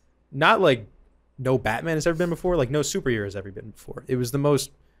 Not like no Batman has ever been before, like no superhero has ever been before. It was the most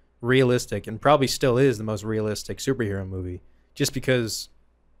realistic, and probably still is the most realistic superhero movie, just because,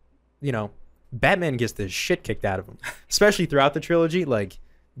 you know, Batman gets the shit kicked out of him, especially throughout the trilogy. Like,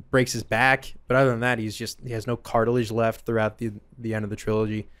 breaks his back, but other than that, he has no cartilage left throughout the end of the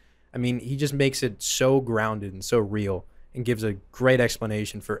trilogy. I mean, he just makes it so grounded and so real, and gives a great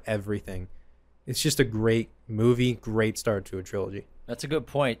explanation for everything. It's just a great movie, great start to a trilogy. That's a good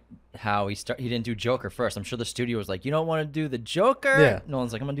point. How he didn't do Joker first. I'm sure the studio was like, "You don't want to do the Joker." Yeah.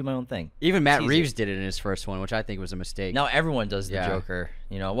 Nolan's like, "I'm gonna do my own thing." Even Matt Tease Reeves it. did it in his first one, which I think was a mistake. Now everyone does the Yeah. Joker.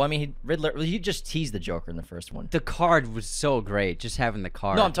 You know, well, I mean, he just teased the Joker in the first one. The card was so great, just having the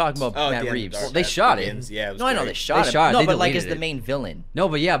card. No, I'm talking about Oh, at Matt the end, Reeves. Dark Well, they Knight shot it. Begins. Yeah, it was No, I know great. they shot They it. shot it. No, They but like as deleted the it. main villain. No,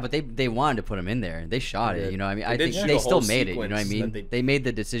 but yeah, but they wanted to put him in there. They shot They it. did. You know, what I mean, They I did think shoot they a still whole made it. You know what I sequence mean? that They made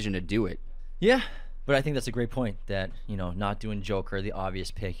the decision to do it. Yeah, but I think that's a great point. That not doing Joker, the obvious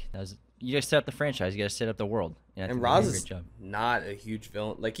pick. You gotta set up the franchise. You gotta set up the world. I And think they Ra's did a is great job. not a huge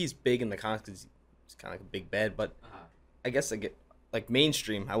villain. Like, he's big in the comics 'cause he's kind of like a big bad, but I guess like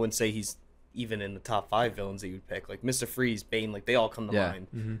mainstream, I wouldn't say he's even in the top 5 villains that you'd pick. Like Mr. Freeze, Bane, like they all come to Yeah. mind.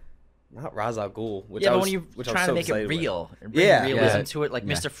 Mm-hmm. Not Ra's al Ghul, which Yeah, I but was, when you're which I was trying so to make it excited with. real and bring Yeah. realism Yeah. to it, like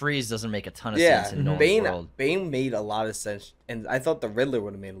Yeah. Mr. Freeze doesn't make a ton of Yeah, sense in Nolan's Bane. world. Bane made a lot of sense, and I thought the Riddler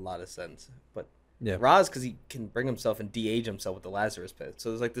would have made a lot of sense, but Yeah. Ra's, because he can bring himself and de-age himself with the Lazarus Pit. So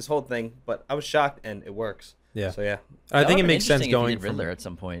there's like this whole thing, but I was shocked, and it works. Yeah. So yeah, I That think would've it been makes sense interesting if he going did from Riddler at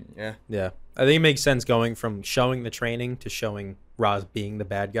some point. yeah. Yeah, I think it makes sense going from showing the training to showing Ra's being the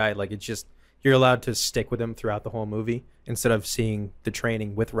bad guy. Like, it's just, you're allowed to stick with him throughout the whole movie instead of seeing the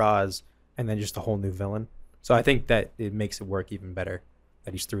training with Ra's and then just a whole new villain. So I think that it makes it work even better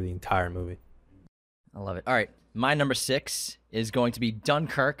that he's through the entire movie. I love it. All right, my number 6 is going to be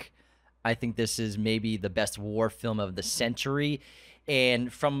Dunkirk. I think this is maybe the best war film of the century,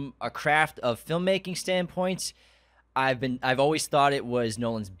 and from a craft of filmmaking standpoint, I've always thought it was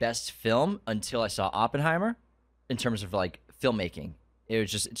Nolan's best film until I saw Oppenheimer. In terms of like filmmaking,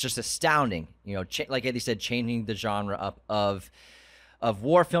 it's just astounding. You know, like Eddie said, changing the genre up of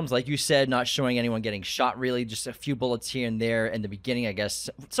war films, like you said, not showing anyone getting shot, really, just a few bullets here and there. In the beginning, I guess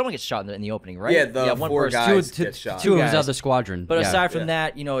someone gets shot in the opening, right? Yeah, the one 4 person. guys Two get shot. of us guys. out the squadron. But yeah. aside from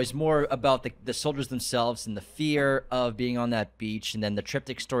Yeah. that, it's more about the soldiers themselves and the fear of being on that beach. And then the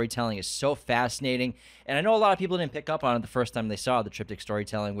triptych storytelling is so fascinating. And I know a lot of people didn't pick up on it the first time they saw the triptych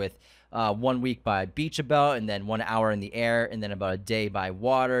storytelling with 1 week by beach about, and then 1 hour in the air, and then about a day by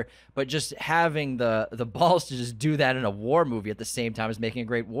water. But just having the balls to just do that in a war movie at the same time is making a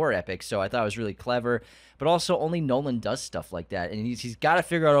great war epic. So I thought it was really clever. But also only Nolan does stuff like that. And he's got to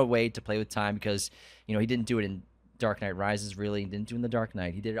figure out a way to play with time because, he didn't do it in Dark Knight Rises, really. He didn't do it in The Dark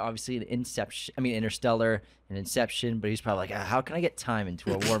Knight. He did it obviously in Interstellar and Inception, but he's probably like, how can I get time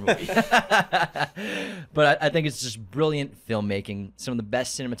into a war movie? But I think it's just brilliant filmmaking. Some of the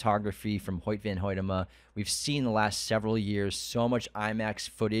best cinematography from Hoyt van Hoytema we've seen in the last several years. So much IMAX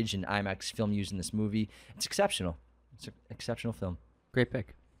footage and IMAX film used in this movie. It's exceptional. It's an exceptional film. Great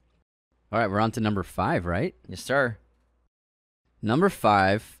pick. All right, we're on to number 5, right? Yes, sir. Number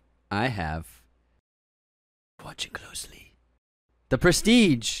 5, I have. Watching closely. The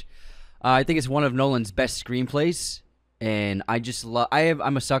Prestige. I think it's one of Nolan's best screenplays, and I just love.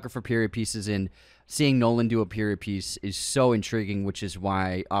 I'm a sucker for period pieces, and seeing Nolan do a period piece is so intriguing, which is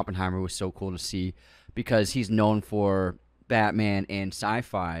why Oppenheimer was so cool to see, because he's known for Batman and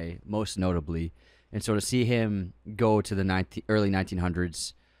sci-fi most notably, and so to see him go to the early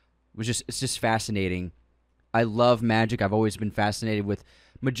 1900s it's just fascinating. I love magic. I've always been fascinated with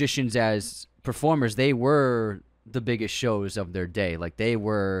magicians as performers. They were the biggest shows of their day. Like, they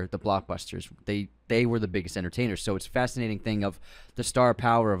were the blockbusters. They were the biggest entertainers. So it's a fascinating thing of the star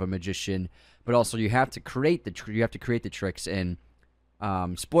power of a magician, but also you have to create the tricks. And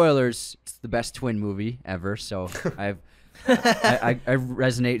Spoilers, it's the best twin movie ever, so I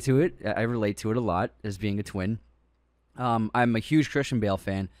resonate to it. I relate to it a lot as being a twin. I'm a huge Christian Bale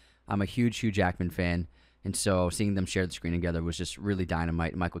fan. I'm a huge Hugh Jackman fan. And so seeing them share the screen together was just really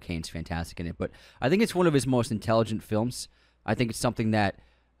dynamite. Michael Caine's fantastic in it. But I think it's one of his most intelligent films. I think it's something that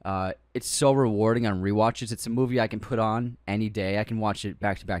it's so rewarding on rewatches. It's a movie I can put on any day. I can watch it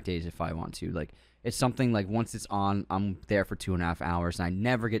back-to-back days if I want to. Like, it's something like once it's on, I'm there for 2.5 hours, and I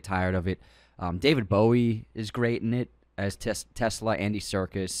never get tired of it. David Bowie is great in it as Tesla, Andy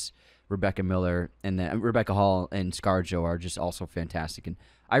Serkis, Rebecca Miller, and then Rebecca Hall and ScarJo are just also fantastic. And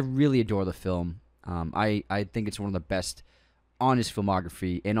I really adore the film. I think it's one of the best on his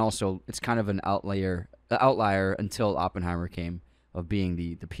filmography, and also it's kind of an outlier until Oppenheimer came, of being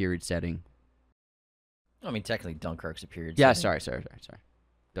the period setting. I mean, technically, Dunkirk's a period. Yeah, setting. sorry.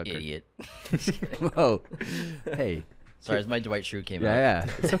 Dunkirk. Idiot. Whoa. Hey. Sorry, as my Dwight Schrute came out. Yeah.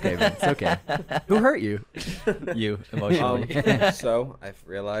 It's okay, man. It's okay. Who hurt you? You, emotionally. So I've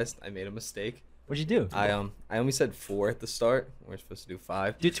realized I made a mistake. What'd you do? I only said 4 at the start. We're supposed to do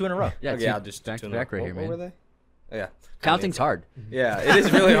 5. Do 2 in a row. Yeah, Okay, I'll just do back 2 to in a back right row. here, What man. were they? Oh, yeah. Counting's hard. Yeah, it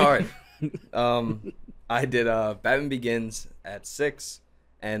is really hard. I did Batman Begins at 6,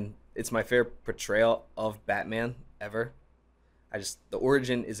 and it's my favorite portrayal of Batman ever. The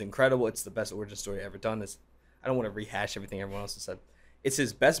origin is incredible. It's the best origin story ever done. I don't want to rehash everything everyone else has said. It's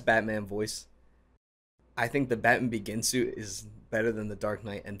his best Batman voice. I think the Batman Begins suit is better than the Dark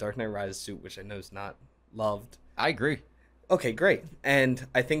Knight and Dark Knight Rises suit, which I know is not loved. I agree. Okay, great. And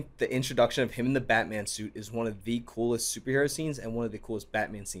I think the introduction of him in the Batman suit is one of the coolest superhero scenes and one of the coolest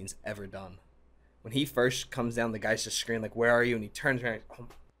Batman scenes ever done. When he first comes down, the guy's just screaming like, "Where are you?" And he turns around, oh,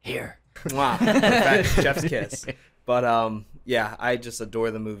 Here. mwah, chef's kiss. But yeah, I just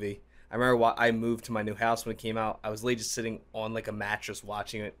adore the movie. I remember I moved to my new house when it came out. I was literally just sitting on like a mattress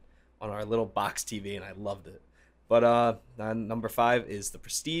watching it on our little box TV, and I loved it. But number 5 is The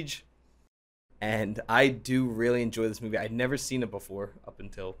Prestige, and I do really enjoy this movie. I'd never seen it before up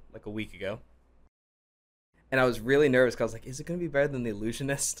until like a week ago, and I was really nervous because I was like, "Is it going to be better than The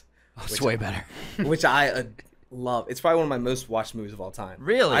Illusionist?" Oh, it's way better. Which I love. It's probably one of my most watched movies of all time.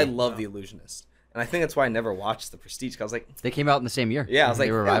 Really? I love The Illusionist. And I think that's why I never watched The Prestige, because I was like... They came out in the same year. Yeah, I was like...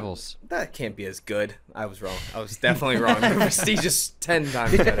 They were rivals. That can't be as good. I was wrong. I was definitely wrong. The Prestige is 10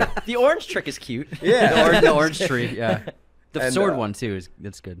 times better. The orange trick is cute. Yeah. The orange tree, yeah. The And, sword one, too,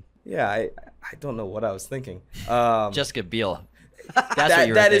 that's good. Yeah, I don't know what I was thinking. Jessica Biel. That's what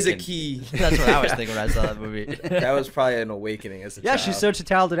you were that is a thinking. key. That's what I was thinking when I saw that movie. That was probably an awakening as a Yeah, child. she's such a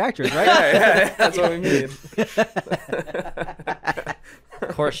talented actress, right? Yeah, that's what we mean.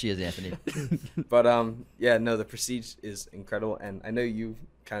 Of course she is, Anthony. But yeah, no, The Prestige is incredible, and I know you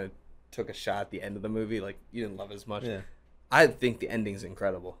kind of took a shot at the end of the movie, like you didn't love it as much. Yeah. I think the ending's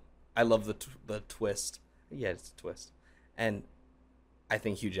incredible. I love the twist. Yeah, it's a twist, and I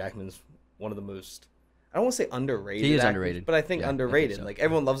think Hugh Jackman's one of the most. I don't want to say underrated. He is actors, underrated. but I think Yeah, I think underrated. so. Like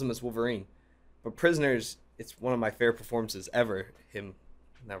everyone loves him as Wolverine, but Prisoners, it's one of my favorite performances ever. Him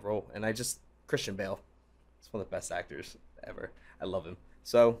in that role, and Christian Bale, it's one of the best actors ever. I love him.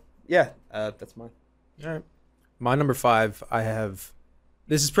 So yeah, that's mine. All right. My number 5, I have.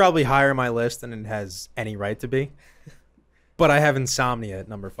 This is probably higher on my list than it has any right to be, but I have Insomnia at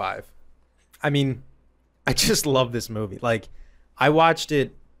number 5. I mean, I just love this movie. Like, I watched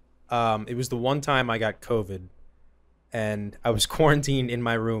it. It was the one time I got COVID, and I was quarantined in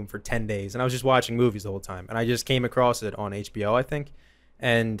my room for 10 days, and I was just watching movies the whole time. And I just came across it on HBO, I think,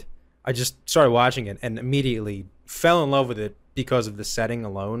 and I just started watching it and immediately fell in love with it because of the setting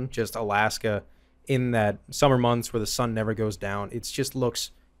alone. Just Alaska in that summer months where the sun never goes down. It just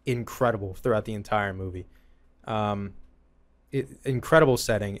looks incredible throughout the entire movie. Incredible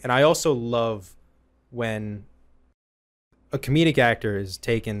setting. And I also love when a comedic actor is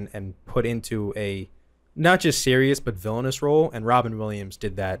taken and put into a not just serious but villainous role, and Robin Williams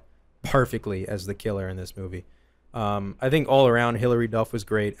did that perfectly as the killer in this movie. I think all around Hilary Duff was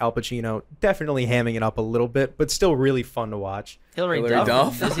great. Al Pacino definitely hamming it up a little bit, but still really fun to watch. Hilary Duff?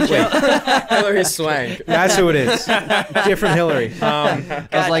 Duff? Disney Channel? Hilary Swank. That's who it is. Different Hillary. I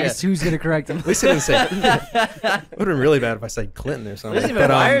was like, Gotcha. who's going to correct him? At least I didn't say. It would have been really bad if I said Clinton or something. Elizabeth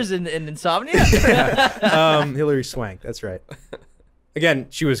Myers in Insomnia? Hillary Swank. That's right. Again,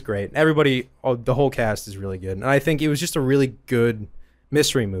 she was great. Everybody, the whole cast is really good, and I think it was just a really good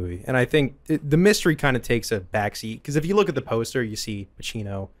mystery movie. And I think the mystery kind of takes a backseat, because if you look at the poster, you see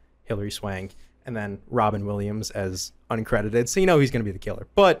Pacino, Hilary Swank, and then Robin Williams as uncredited, so you know he's going to be the killer.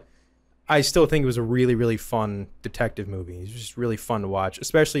 But I still think it was a really, really fun detective movie. It was just really fun to watch,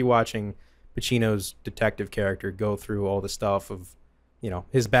 especially watching Pacino's detective character go through all the stuff of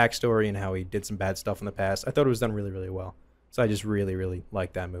his backstory and how he did some bad stuff in the past. I thought it was done really, really well. So I just really, really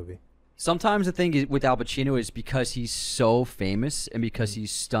liked that movie. Sometimes the thing with Al Pacino is because he's so famous and because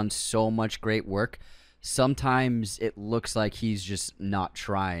he's done so much great work, sometimes it looks like he's just not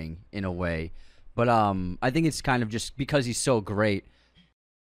trying in a way. But I think it's kind of just because he's so great,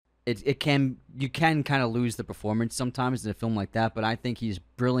 you can kind of lose the performance sometimes in a film like that. But I think he's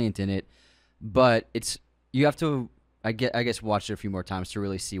brilliant in it. But you have to, I guess, watch it a few more times to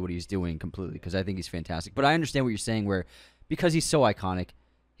really see what he's doing completely, because I think he's fantastic. But I understand what you're saying, where because he's so iconic,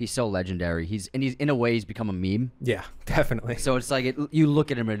 he's so legendary, he's in a way he's become a meme. Yeah, definitely. So it's like you look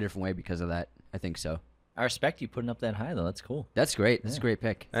at him in a different way because of that. I think so. I respect you putting up that high, though. That's cool. That's great. That's a great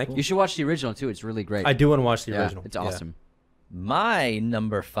pick. Thank you. You should watch the original too. It's really great. I do want to watch the Yeah, original. it's awesome. My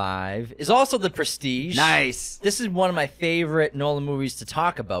number 5 is also The Prestige. Nice. This is one of my favorite Nolan movies to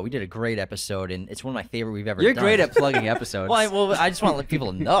talk about. We did a great episode, and it's one of my favorite we've ever You're done. great at plugging episodes. Well, I just want to let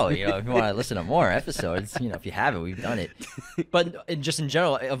people know, if you want to listen to more episodes, if you haven't, we've done it. But just in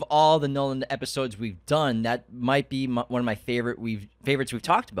general, of all the Nolan episodes we've done, that might be one of my favorites we've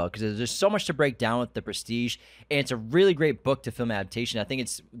talked about, because there's so much to break down with The Prestige, and it's a really great book to film adaptation. I think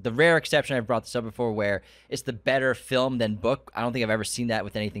it's the rare exception, I've brought this up before, where it's the better film than book. I don't think I've ever seen that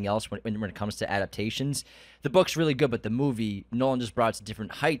with anything else when it comes to adaptations. The book's really good, but the movie, Nolan just brought it to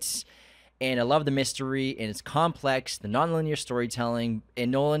different heights. And I love the mystery, and it's complex, the nonlinear storytelling.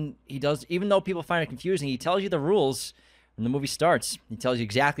 And Nolan, he does, even though people find it confusing, he tells you the rules when the movie starts. He tells you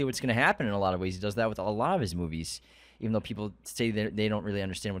exactly what's going to happen in a lot of ways. He does that with a lot of his movies, even though people say that they don't really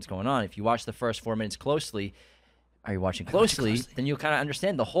understand what's going on. If you watch the first 4 minutes closely, are you watching closely, then you'll kind of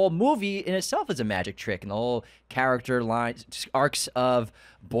understand the whole movie in itself is a magic trick, and the whole character lines, arcs of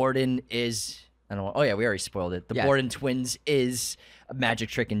Borden is, we already spoiled it. The Borden twins is a magic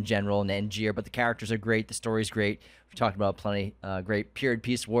trick in general, and Angier, but the characters are great, the story's great. We talked about plenty. Great period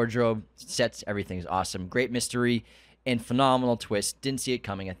piece, wardrobe, sets, everything is awesome. Great mystery and phenomenal twist. Didn't see it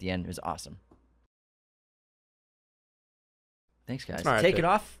coming at the end. It was awesome. Thanks, guys. All right, Take pick. it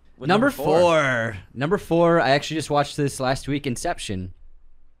off. Number four. Number 4. I actually just watched this last week. Inception.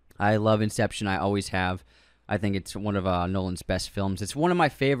 I love Inception. I always have. I think it's one of Nolan's best films. It's one of my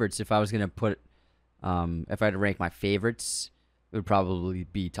favorites. If I was gonna put, if I had to rank my favorites, it would probably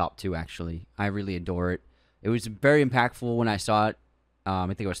be top 2. Actually, I really adore it. It was very impactful when I saw it.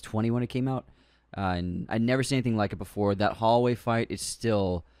 I think I was 20 when it came out, and I'd never seen anything like it before. That hallway fight is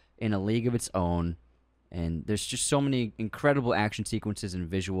still in a league of its own. And there's just so many incredible action sequences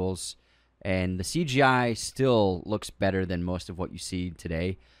and visuals. And the CGI still looks better than most of what you see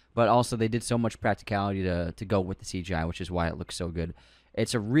today. But also they did so much practicality to go with the CGI, which is why it looks so good.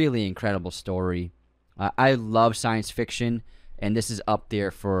 It's a really incredible story. I love science fiction, and this is up there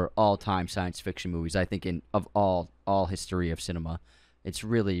for all-time science fiction movies, I think, of all history of cinema. It's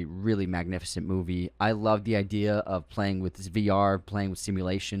really, really magnificent movie. I love the idea of playing with this VR, playing with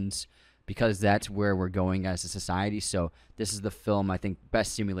simulations, because that's where we're going as a society. So this is the film, I think,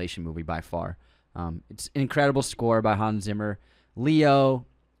 best simulation movie by far. It's an incredible score by Hans Zimmer. Leo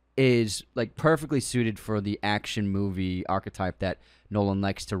is like perfectly suited for the action movie archetype that Nolan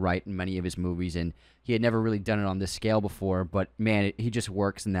likes to write in many of his movies, and he had never really done it on this scale before, but man, he just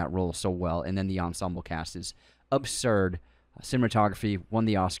works in that role so well. And then the ensemble cast is absurd. Cinematography, won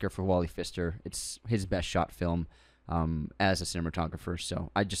the Oscar for Wally Pfister. It's his best shot film as a cinematographer, so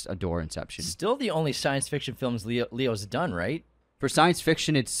I just adore Inception. Still the only science fiction films Leo's done, right? For science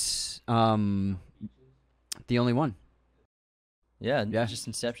fiction, it's the only one. Yeah, just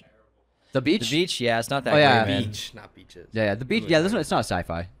Inception. The Beach? The Beach, yeah, it's not that Oh, yeah. great, man. Beach, not beaches. Yeah, The Beach. Yeah, this one, it's not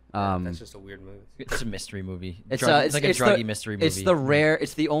sci-fi. That's just a weird movie. It's a mystery movie. It's It's like a druggy the, mystery movie.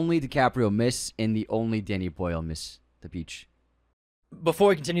 It's the only DiCaprio miss and the only Danny Boyle miss. The Beach. Before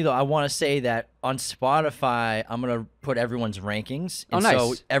we continue, though, I want to say that on Spotify, I'm going to put everyone's rankings. Oh, And nice.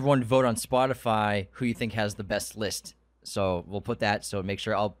 So everyone vote on Spotify who you think has the best list. So we'll put that. So make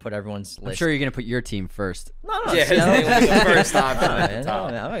sure I'll put everyone's list. I'm sure you're gonna put your team first. No, Yeah, his name was the first option at the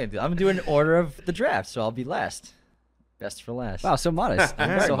top. I'm gonna do an order of the draft, so I'll be last. Best for last. Wow, so modest.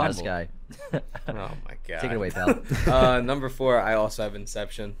 I'm so so modest humble. guy. Oh my god. Take it away, pal. Number 4, I also have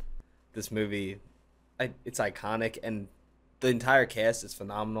Inception. This movie, it's iconic, and the entire cast is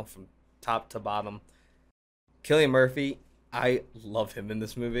phenomenal from top to bottom. Cillian Murphy, I love him in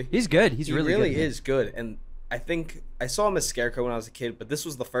this movie. He's good. He's He really really good. is good, and I think I saw him as Scarecrow when I was a kid, but this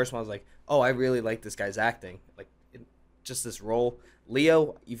was the first one I was like, oh, I really like this guy's acting, like just this role.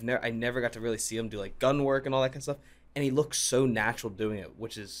 Leo, I never got to really see him do like gun work and all that kind of stuff, and he looks so natural doing it,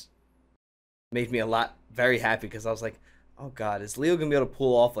 which is made me very happy, because I was like, oh god, is Leo gonna be able to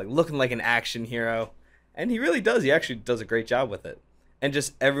pull off like looking like an action hero? And he really does. He actually does a great job with it. and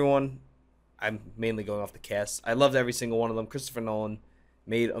just everyone. I'm mainly going off the cast. I loved every single one of them. Christopher Nolan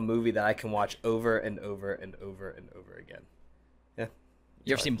made a movie that I can watch over and over and over and over again. Yeah.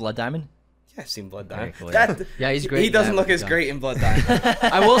 You ever seen Blood Diamond? Yeah, I've seen Blood Diamond. Very cool, Yeah, he's great He in doesn't that look with as the great in Blood Diamond.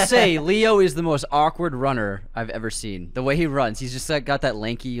 I will say Leo is the most awkward runner I've ever seen. The way he runs, he's just like got that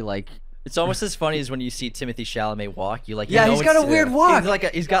lanky like. It's almost as funny as when you see Timothy Chalamet walk. You like, Yeah, you know he's got a it's- weird walk.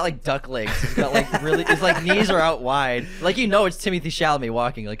 He's got like duck legs. He's got like really, his like knees are out wide. Like you know, it's Timothy Chalamet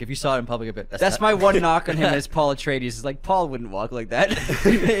walking. Like if you saw it in public a bit. That's my one knock on him as Paul Atreides. Is like Paul wouldn't walk like that.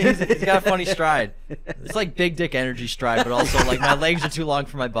 he's got a funny stride. It's like big dick energy stride, but also like my legs are too long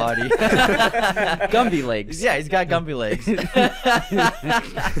for my body. Gumby legs. Yeah, he's got Gumby legs.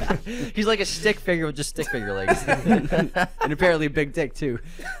 He's like a stick figure with just stick figure legs. And apparently a big dick too.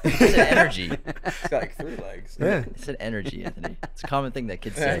 It's an energy. He's got like 3 legs. Yeah. It's an energy, Anthony. It's a common thing that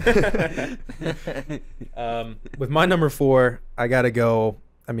kids say. With my number 4, I gotta go.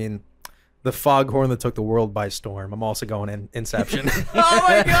 I mean, the foghorn that took the world by storm. I'm also going in Inception. Oh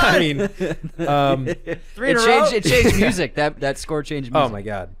my god! I mean, It changed music. That score changed music. oh my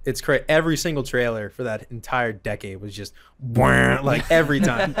god, it's crazy. Every single trailer for that entire decade was just like every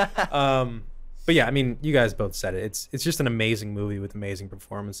time. But yeah, I mean, you guys both said it. It's just an amazing movie with amazing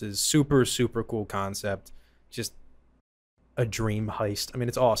performances. Super, super cool concept. Just a dream heist. I mean,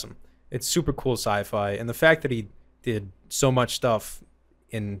 it's awesome. It's super cool sci-fi. And the fact that he did so much stuff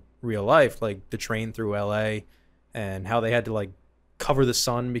in real life, like the train through LA and how they had to like cover the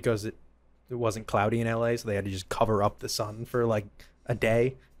sun because it wasn't cloudy in LA. So they had to just cover up the sun for like a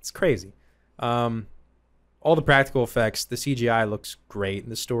day. It's crazy. All the practical effects, the CGI looks great.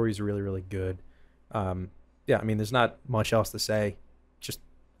 And the story's really, really good. Yeah, I mean, there's not much else to say. Just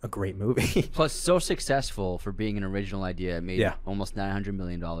a great movie. Plus, so successful for being an original idea. It made Yeah. almost $900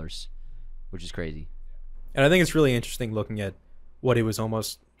 million, which is crazy. And I think it's really interesting looking at what it was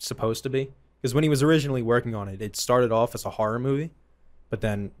almost supposed to be. Because when he was originally working on it, it started off as a horror movie, but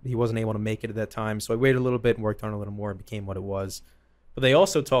then he wasn't able to make it at that time. So I waited a little bit and worked on it a little more and became what it was. But they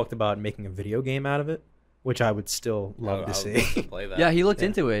also talked about making a video game out of it, which I would still love to see. Play that. Yeah, he looked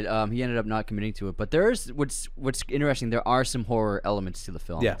into it. He ended up not committing to it. But there's what's interesting. There are some horror elements to the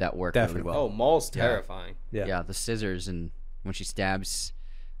film Yeah, that work definitely. really well. Oh, Maul's terrifying. Yeah, the scissors and when she stabs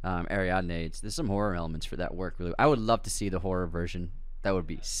Ariadne, there's some horror elements for that work. Really, I would love to see the horror version. That would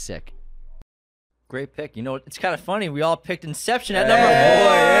be sick. Great pick. You know, it's kind of funny. We all picked Inception at Hey, number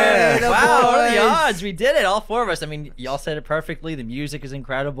 4. yeah. Wow, what are the boys. odds? We did it, all 4 of us. I mean, y'all said it perfectly. The music is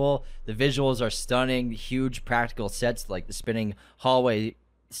incredible. The visuals are stunning. Huge practical sets, like the spinning hallway,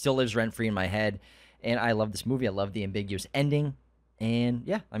 still lives rent-free in my head. And I love this movie. I love the ambiguous ending. And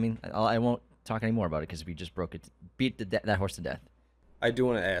yeah, I mean, I won't talk any more about it because we just beat that horse to death. I do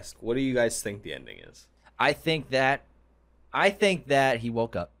want to ask, what do you guys think the ending is? I think that he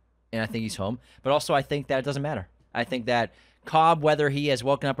woke up and I think he's home, but also I think that it doesn't matter. I think that Cobb, whether he has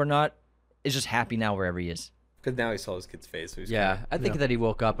woken up or not, is just happy now wherever he is. Because now he saw his kid's face. So he's Yeah, kinda- I think that he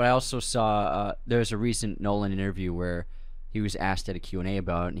woke up. But I also saw there's a recent Nolan interview where he was asked at a Q&A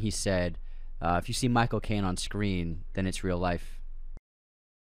about it, and he said, if you see Michael Caine on screen, then it's real life.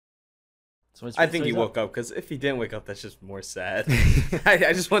 So I think he woke up, because if he didn't wake up, that's just more sad.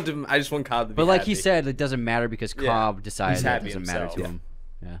 I just want Cobb to be But like happy. he said, it doesn't matter because Yeah, Cobb decided he's that it happy doesn't matter to himself. him.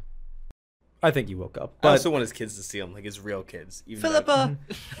 Yeah. I think he woke up. I But also want his kids to see him, like his real kids. Even though-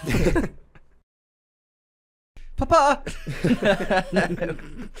 Philippa. Papa.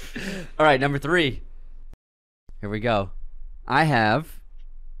 All right, number 3. Here we go. I have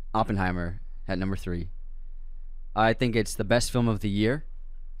Oppenheimer at number 3. I think it's the best film of the year.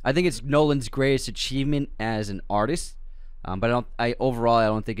 I think it's Nolan's greatest achievement as an artist, but overall I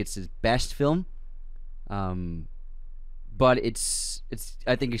don't think it's his best film. But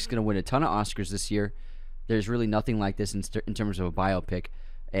I think it's gonna win a ton of Oscars this year. There's really nothing like this in terms of a biopic,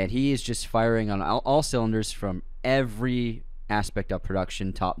 and he is just firing on all cylinders from every aspect of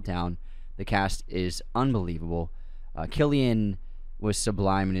production, top down. The cast is unbelievable. Cillian was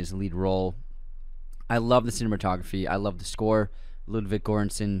sublime in his lead role. I love the cinematography. I love the score. Ludwig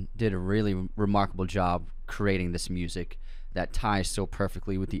Göransson did a really remarkable job creating this music that ties so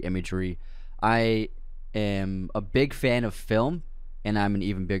perfectly with the imagery. I am a big fan of film, and I'm an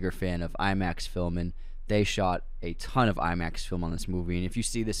even bigger fan of IMAX film, and they shot a ton of IMAX film on this movie. And if you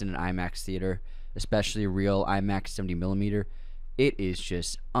see this in an IMAX theater, especially a real IMAX 70mm, it is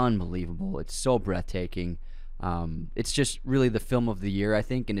just unbelievable. It's so breathtaking. It's just really the film of the year, I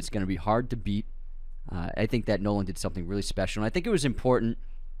think, and it's going to be hard to beat. I think that Nolan did something really special, and I think it was important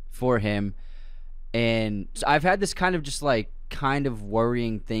for him. And so I've had this kind of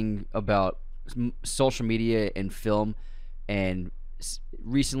worrying thing about social media and film and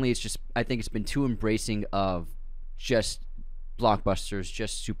recently I think it's been too embracing of just blockbusters,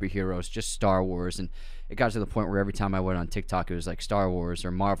 just superheroes, just Star Wars, and it got to the point where every time I went on TikTok, it was like Star Wars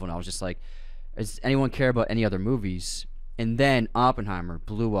or Marvel, and I was just like, does anyone care about any other movies? And then Oppenheimer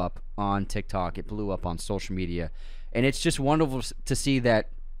blew up on TikTok. It blew up on social media, and it's just wonderful to see that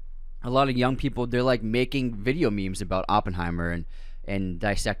a lot of young people, they're like making video memes about Oppenheimer and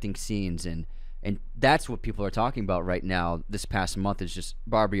dissecting scenes, and that's what people are talking about right now. This past month is just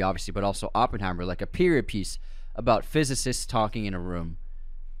Barbie, obviously, but also Oppenheimer, like a period piece about physicists talking in a room,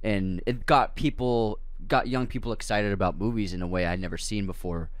 and it got young people excited about movies in a way I'd never seen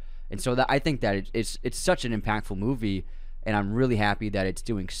before. And so that I think that it's such an impactful movie, and I'm really happy that it's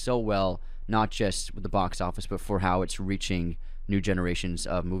doing so well, not just with the box office, but for how it's reaching new generations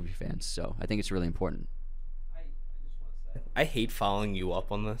of movie fans. So I think it's really important. I hate following you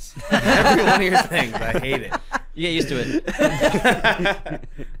up on this. Every one of your things, I hate it. You get used to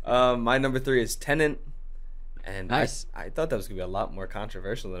it. My number 3 is Tenet. And Nice. I thought that was going to be a lot more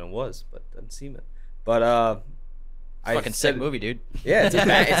controversial than it was, but it doesn't seem it. But Fucking sick movie, dude. Yeah, it's an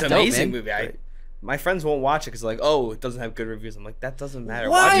Dope, amazing man. movie. My friends won't watch it because like, oh, it doesn't have good reviews. I'm like, that doesn't matter.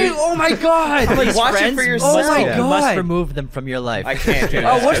 Why? Watch it. Oh my god! I'm like, These watch it friends for yourself. Oh my You God. must remove them from your life. I can't do Oh,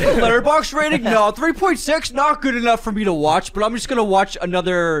 that. what's the letterbox rating? No, 3.6. Not good enough for me to watch, but I'm just gonna watch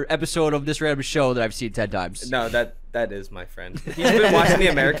another episode of this random show that I've seen 10 times. No, that is my friend. He's been watching The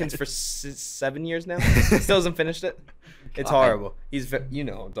Americans for 7 years now. Still hasn't finished it. It's horrible. You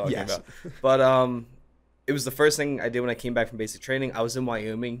know what I'm talking Yes. about. But it was the first thing I did when I came back from basic training. I was in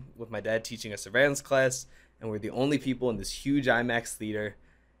Wyoming with my dad teaching a surveillance class, and we're the only people in this huge IMAX theater.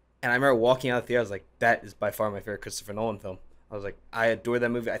 And I remember walking out of the theater, I was like, that is by far my favorite Christopher Nolan film. I was like, I adore that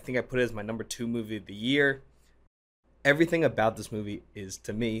movie. I think I put it as my number 2 movie of the year. Everything about this movie is,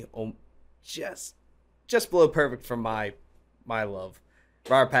 to me, just below perfect for my love.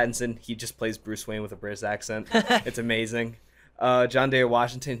 Robert Pattinson, he just plays Bruce Wayne with a British accent. It's amazing. John David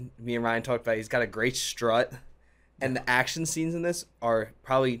Washington, me and Ryan talked about, he's got a great strut. And the action scenes in this are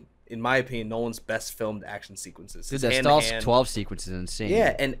probably, in my opinion, Nolan's best filmed action sequences. Dude, His that hand-to-hand- Stall's 12 sequence is insane.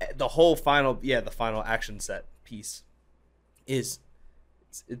 Yeah, and the whole final action set piece it's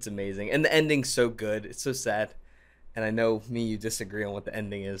amazing. And the ending's so good. It's so sad. And I know you disagree on what the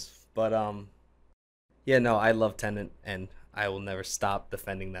ending is. But yeah, no, I love Tenet, and I will never stop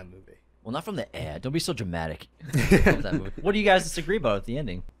defending that movie. Well, not from the ad. Don't be so dramatic. Love that movie. What do you guys disagree about at the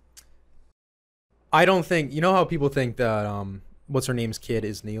ending? I don't think, you know how people think that what's her name's kid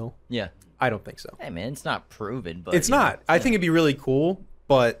is Neil? Yeah. I don't think so. Hey, man, it's not proven, but It's you know, not. I think it'd be really cool,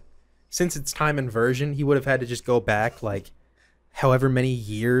 but since it's time inversion, he would have had to just go back like however many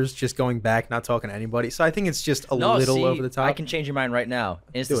years, just going back, not talking to anybody. So I think it's just a No, little see, over the top. I can change your mind right now.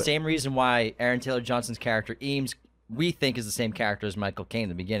 And it's Do the it. same reason why Aaron Taylor Johnson's character Eames, we think is the same character as Michael Caine in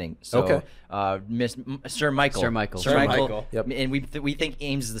the beginning. So, Okay. Sir Michael. Sir Michael. Sir Sir Michael. Michael. Yep. And we think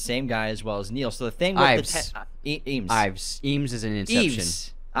Eames is the same guy as well as Neil. So the thing with Ives. Eames. Ives. Eames is an Inception.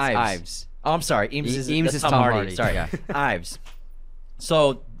 Eames. Ives. Ives. Oh, I'm sorry. Eames is Eames that's is Tom Tom Hardy. Hardy. Sorry. Yeah. Ives.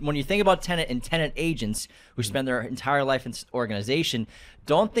 So when you think about Tenet and Tenet agents who spend their entire life in organization,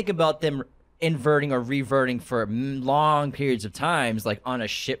 don't think about them inverting or reverting for long periods of times, like on a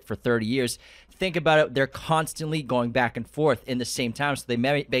ship for 30 years. Think about it; they're constantly going back and forth in the same time, so they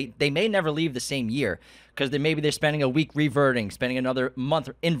may never leave the same year because maybe they're spending a week reverting, spending another month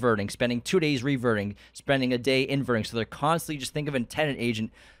inverting, spending 2 days reverting, spending a day inverting. So they're constantly just think of a Tenet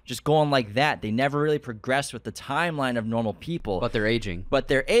agent just going like that. They never really progress with the timeline of normal people. But they're aging. But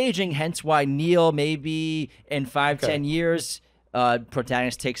they're aging, hence why Neil maybe in 5-10 years,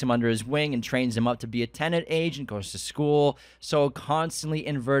 protagonist takes him under his wing and trains him up to be a Tenet agent, goes to school. So constantly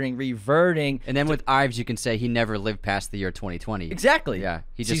inverting, reverting. And then with Ives, you can say he never lived past the year 2020. Exactly. Yeah.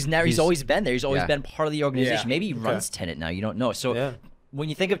 He's always been there. He's always yeah. been part of the organization. Yeah. Maybe he runs Tenet now. You don't know. So Yeah. when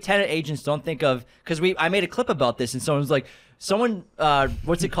you think of Tenet agents, don't think of I made a clip about this, and someone's like,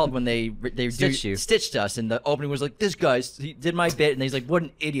 what's it called when they stitched us, and the opening was like, this guy he did my bit, and he's like, what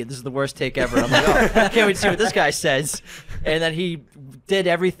an idiot, this is the worst take ever. And I'm like, oh, can't wait to see what this guy says. And then he did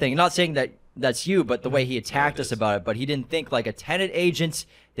everything. Not saying that that's you, but the way he attacked us about it. But he didn't think like a Tenet agent.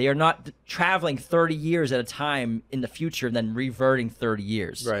 They are not traveling 30 years at a time in the future and then reverting 30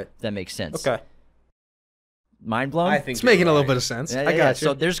 years. Right. If that makes sense. Okay. Mind blown? I think It's making a you're little right. bit of sense. Yeah, I yeah, got you.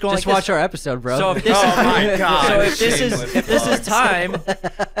 So there's going Just like watch this. our episode, bro. So if this Oh is my God. so if this Shameless is time,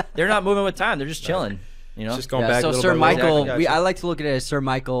 they're not moving with time. They're just chilling. You know. Just going Yeah, back. so little Sir by little. Michael, I like to look at it as Sir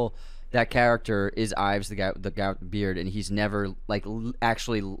Michael. That character is Ives, the guy with the beard, and he's never like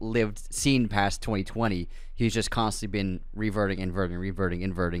actually seen past 2020. He's just constantly been reverting,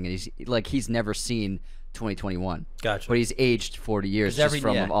 inverting, and he's never seen 2021. Gotcha. But he's aged 40 years just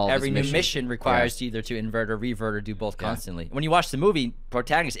from all of every his new missions. mission requires either to invert or revert or do both constantly. When you watch the movie,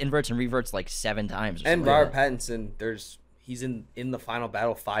 protagonist inverts and reverts like 7 times. Or And something. Robert Pattinson, he's in the final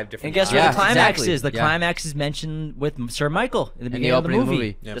battle 5 different And guess times. what Yeah, the climax exactly. is? The Yeah. climax is mentioned with Sir Michael in the the beginning of the opening of the movie.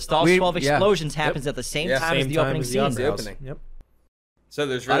 movie. Yep. The Stalls We- 12 yeah. explosions happens at the same Yeah, time as the opening scene. as the house. opening. Yep. So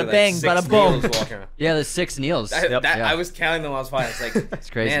there's Bada really bang, like bada 6 boom. Neils walking around. Yeah, there's 6 Neils. I was counting them. I was fine. It's like, It's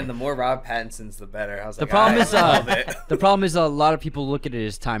crazy. man, the more Rob Pattinson's, the better. I was The like, problem I is, love it. the problem is a lot of people look at it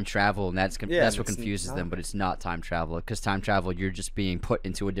as time travel, and that's Yeah, that's what it's confuses not. them. But it's not time travel, because time travel, you're just being put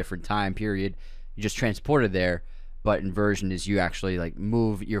into a different time period. You just transported there. But inversion is you actually like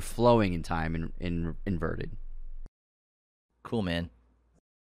move. You're flowing in time in inverted. Cool, man.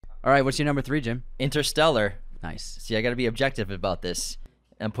 All right, what's your number 3, Jim? Interstellar. Nice. See, I got to be objective about this.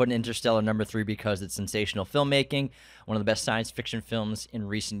 I'm putting Interstellar number 3 because it's sensational filmmaking, one of the best science fiction films in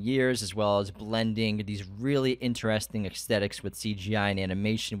recent years, as well as blending these really interesting aesthetics with CGI and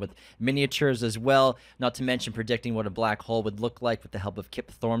animation, with miniatures as well, not to mention predicting what a black hole would look like with the help of Kip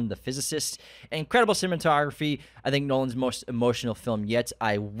Thorne, the physicist. And incredible cinematography. I think Nolan's most emotional film yet.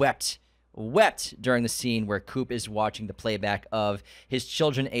 I wept during the scene where Coop is watching the playback of his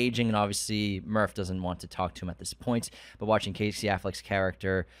children aging, and obviously Murph doesn't want to talk to him at this point, but watching Casey Affleck's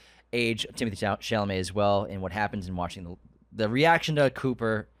character age, Timothy Chalamet as well, and what happens in watching the reaction to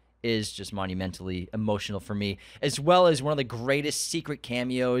Cooper is just monumentally emotional for me, as well as one of the greatest secret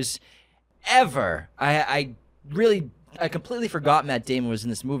cameos ever. I completely forgot Matt Damon was in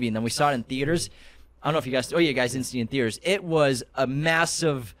this movie, and then we saw it in theaters. I don't know if you guys, you guys didn't see it in theaters. It was a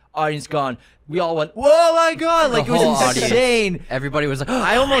massive audience gone. We all went, whoa, my God. Like, it whole was audience. insane. Everybody was like,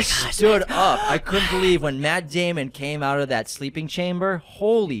 I almost stood up. I couldn't believe when Matt Damon came out of that sleeping chamber.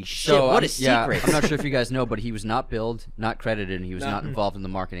 Holy shit, what a secret. I'm not sure if you guys know, but he was not billed, not credited, and he was not involved in the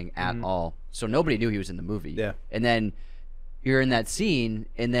marketing at all. So nobody knew he was in the movie. Yeah. And then you're in that scene,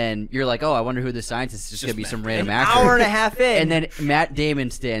 and then you're like, oh, I wonder who the scientist is. It's just going to be some random actor. Hour and a half in. And then Matt Damon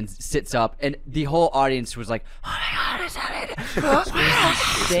sits up, and the whole audience was like, oh my God, is that it?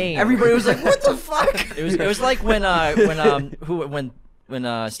 insane. Everybody was like, what the fuck? It was like when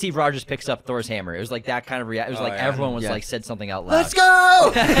Steve Rogers picks up Thor's hammer. It was like that kind of reaction. It was like everyone was like said something out loud. Let's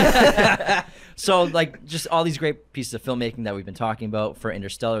go! So like just all these great pieces of filmmaking that we've been talking about for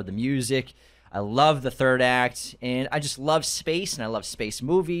Interstellar, the music. I love the third act, and I just love space, and I love space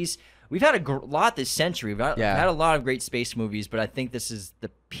movies. We've had a lot this century. We've had a lot of great space movies, but I think this is the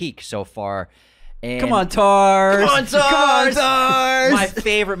peak so far. And Come on, Tars! Come on, Tars! Come on, Tars! My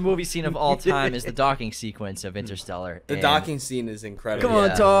favorite movie scene of all time is the docking sequence of Interstellar. The And docking scene is incredible. Come on,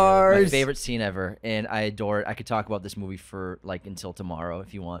 my Tars! favorite scene ever, and I adore it. I could talk about this movie for like until tomorrow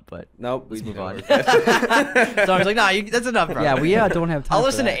if you want, but Nope, let's move on. on. So I was like, nah, that's enough, bro. Yeah, we don't have time I'll for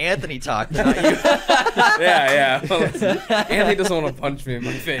listen that. to Anthony talk, not you. yeah. Well, Anthony doesn't want to punch me in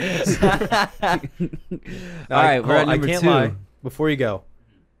my face. All right, we're at I number can't 2. lie. Before you go,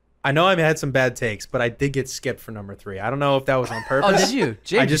 I know I had some bad takes, but I did get skipped for number 3. I don't know if that was on purpose. Oh, did you?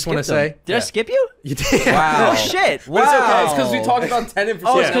 James, I just want to skipped them. say. Did I skip you? You did. Wow. Oh shit! But it's okay. Wow. It's because we talked about Tenet for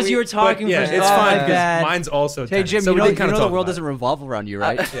Oh, it's so because long. you were talking Yeah, for. it's oh, fine my because bad. mine's also Hey, Tenet, Jim, so you we know, did kind of the talk world about doesn't revolve around you,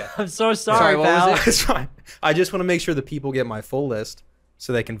 right? Yeah. I'm so sorry, what was pal. it? It's fine. I just want to make sure the people get my full list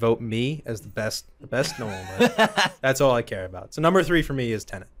so they can vote me as the best Nolan list. That's all I care about. So number 3 for me is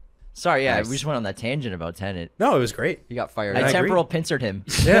Tenet. Sorry, yeah, Nice. we just went on that tangent about Tenet. No, it was great. He got fired. I I agree. temporal pincered him.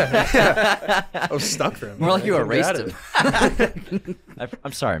 Yeah. I was stuck for him. More like I you couldn't get erased out of him. it.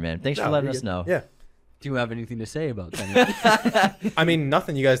 I'm sorry, man. Thanks for No, letting you're us good. know. Yeah. Do you have anything to say about Tenet? I mean,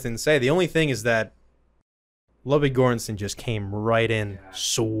 nothing you guys didn't say. The only thing is that Ludwig Göransson just came right in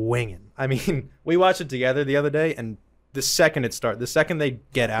swinging. I mean, we watched it together the other day, and the second they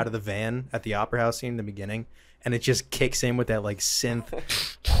get out of the van at the opera house scene in the beginning, and it just kicks in with that like synth.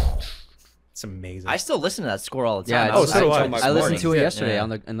 It's amazing. I still listen to that score all the Yeah, time. Oh, so do I. I listened to it Yeah. yesterday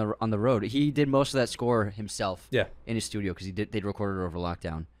Yeah. on the road. He did most of that score himself. Yeah. In his studio because they'd recorded it over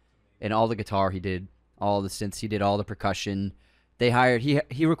lockdown, and all the guitar he did, all the synths he did, all the percussion. They hired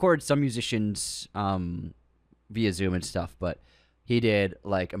he recorded some musicians via Zoom and stuff, but he did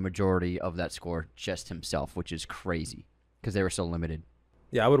like a majority of that score just himself, which is crazy because they were so limited.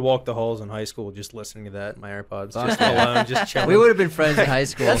 Yeah, I would walk the halls in high school just listening to that in my AirPods, Oh, just yeah. alone, just chilling. We would have been friends in high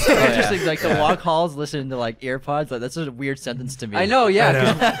school. That's so Oh, yeah. interesting. Like the walk halls, listening to like earpods. Like that's a weird sentence to me. I know, yeah. I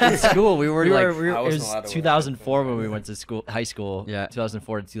know. 'cause in school, we were We like, were, I it wasn't allowed was to wear 2004 when we went to school, high school. Yeah.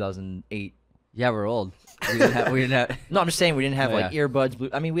 2004 to 2008. yeah, we're old. We didn't have. No, I'm just saying we didn't have Oh, like yeah. earbuds.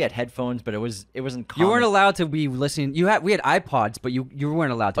 I mean, we had headphones, but it wasn't common. You weren't allowed to be listening. We had iPods, but you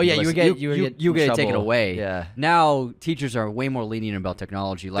weren't allowed to. Oh be yeah, you would listening. get you in get it taken trouble. away. Yeah. Now teachers are way more lenient about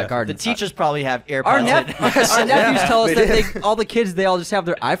technology. Like our The teachers probably have AirPods. Our, in. our nephews tell us that all the kids they all just have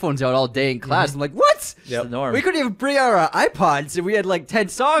their iPhones out all day in class. I'm like, what? It's the norm. We couldn't even bring our iPods, and we had like 10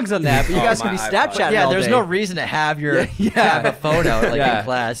 songs on that. But you Oh, guys could my be iPod. Snapchatting Yeah, all there's day. no reason to have your Yeah. have a phone out like Yeah. in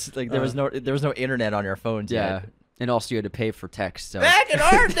class. Like there was no internet on your phones Yeah, yet. and also you had to pay for text. So. Back in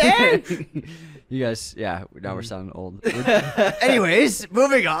our day. You guys, yeah. Now we're sounding old. Anyways,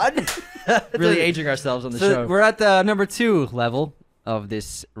 moving on. Really aging ourselves on the So show. we're at the number 2 level of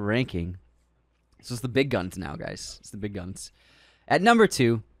this ranking. So it's the big guns now, guys. It's the big guns. At number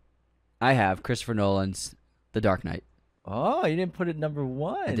 2, I have Christopher Nolan's The Dark Knight. Oh, you didn't put it number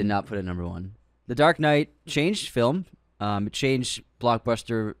 1. I did not put it number 1. The Dark Knight changed film. It changed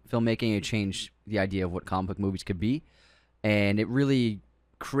blockbuster filmmaking. It changed the idea of what comic book movies could be. And it really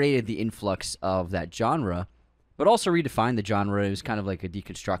created the influx of that genre, but also redefined the genre. It was kind of like a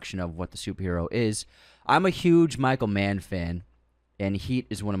deconstruction of what the superhero is. I'm a huge Michael Mann fan, and Heat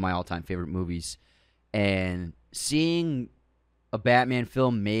is one of my all-time favorite movies. And seeing a Batman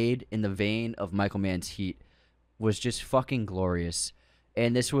film made in the vein of Michael Mann's Heat was just fucking glorious.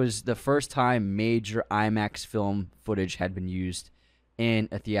 And this was the first time major IMAX film footage had been used in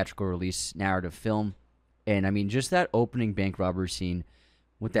a theatrical release narrative film. And I mean, just that opening bank robbery scene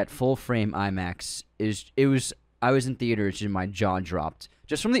with that full frame IMAX I was in theaters and my jaw dropped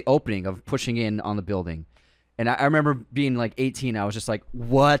just from the opening of pushing in on the building. And I remember being like 18, I was just like,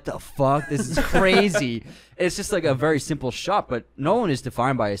 what the fuck? This is crazy. It's just like a very simple shot, but Nolan is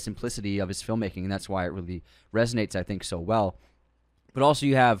defined by his simplicity of his filmmaking, and that's why it really resonates, I think, so well. But also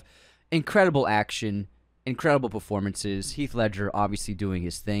you have incredible action, incredible performances. Heath Ledger obviously doing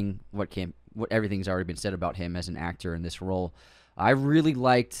his thing, what everything's already been said about him as an actor in this role. I really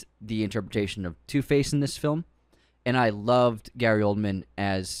liked the interpretation of Two-Face in this film, and I loved Gary Oldman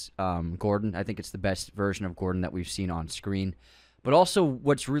as Gordon. I think it's the best version of Gordon that we've seen on screen. But also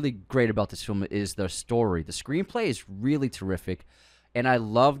what's really great about this film is the story. The screenplay is really terrific, and I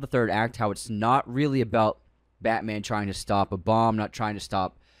love the third act, how it's not really about Batman trying to stop a bomb, not trying to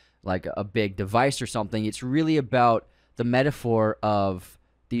stop like a big device or something. It's really about the metaphor of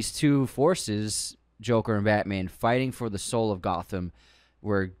these two forces, Joker and Batman, fighting for the soul of Gotham,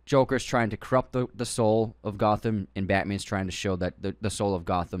 where Joker's trying to corrupt the soul of Gotham, and Batman's trying to show that the soul of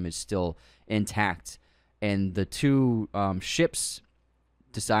Gotham is still intact. And the two ships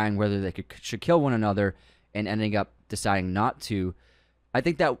deciding whether they should kill one another and ending up deciding not to. I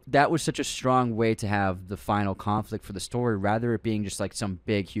think that was such a strong way to have the final conflict for the story, rather it being just like some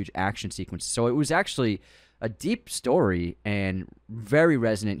big, huge action sequence. So it was actually a deep story and very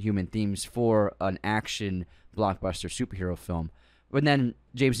resonant human themes for an action blockbuster superhero film. But then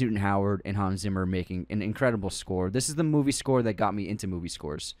James Newton Howard and Hans Zimmer making an incredible score. This is the movie score that got me into movie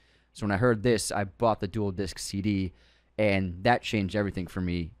scores. So when I heard this, I bought the dual disc CD, and that changed everything for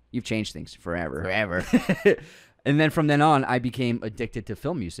me. You've changed things forever. And then from then on, I became addicted to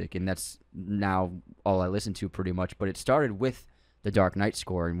film music, and that's now all I listen to pretty much. But it started with the Dark Knight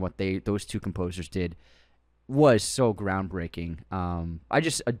score, and what those two composers did was so groundbreaking. I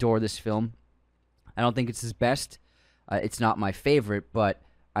just adore this film. I don't think it's his best. It's not my favorite, but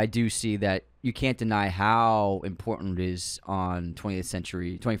I do see that you can't deny how important it is on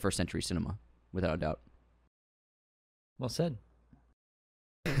 21st century cinema, without a doubt. Well said.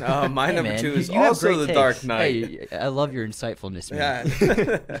 My Hey, number man, 2 is you have also great The taste. Dark Knight. Hey, I love your insightfulness, man.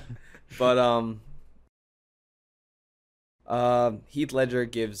 Yeah. But Heath Ledger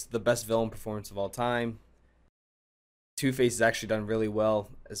gives the best villain performance of all time. Two-Face is actually done really well.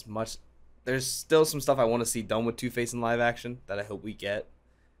 There's still some stuff I want to see done with Two-Face in live action that I hope we get,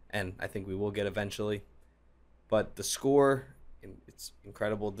 and I think we will get eventually. But the score, it's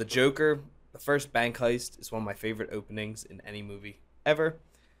incredible. The Joker, the first bank heist, is one of my favorite openings in any movie ever.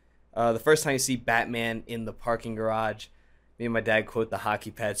 The first time you see Batman in the parking garage, me and my dad quote the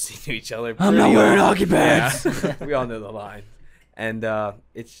hockey pads scene to each other. I'm not wearing hockey pads. Yeah. We all know the line. And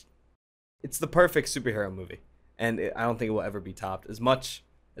it's the perfect superhero movie. And I don't think it will ever be topped. As much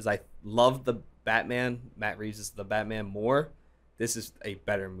as I love the Batman, Matt Reeves is the Batman more, this is a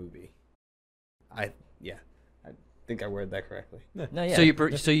better movie. I think I worded that correctly. No, yeah. So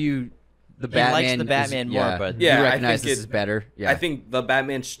the He Batman likes the Batman more, yeah, but- Yeah, you I recognize think this is better. Yeah, I think the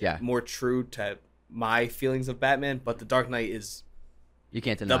Batman's Yeah. more true to my feelings of Batman, but the Dark Knight is you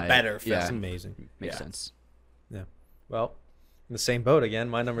can't deny the it. better film. It's Yeah, amazing. makes Yeah. sense. Yeah. Well, in the same boat again.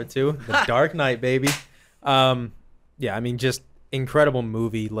 My number 2, The Dark Knight, baby. Yeah, I mean, just incredible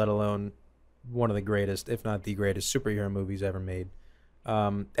movie, let alone one of the greatest, if not the greatest, superhero movies ever made.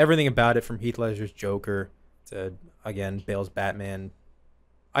 Everything about it, from Heath Ledger's Joker to, again, Bale's Batman.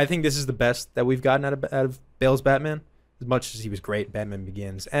 I think this is the best that we've gotten out of Bale's Batman. As much as he was great in Batman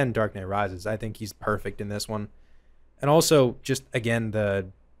Begins and Dark Knight Rises, I think he's perfect in this one. And also, just, again, the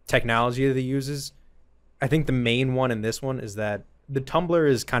technology that he uses. I think the main one in this one is that the Tumbler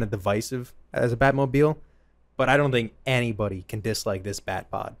is kind of divisive as a Batmobile, but I don't think anybody can dislike this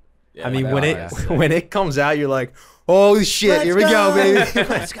Batpod. Yeah, I mean, like, when it comes out, you're like, holy shit, here we go, baby.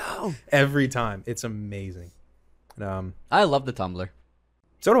 Let's go. Every time. It's amazing. I love the Tumbler.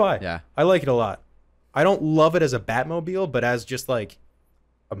 So do I. Yeah. I like it a lot. I don't love it as a Batmobile, but as just like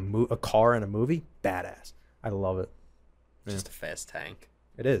a car in a movie, badass. I love it. Just a fast tank.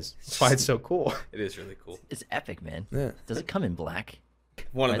 It is. That's why it's so cool. It is really cool. It's epic, man. Yeah. Does it come in black?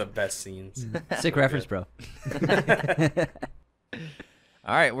 One of the best scenes. Sick reference, bro.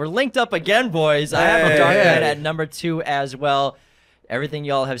 All right, we're linked up again, boys. I have a Dark Hey. Knight at number 2 as well. Everything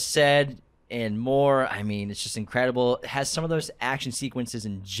y'all have said and more, I mean, it's just incredible. It has some of those action sequences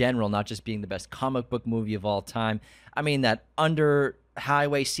in general, not just being the best comic book movie of all time. I mean, that under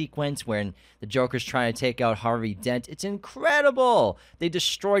highway sequence when the Joker's trying to take out Harvey Dent, it's incredible. They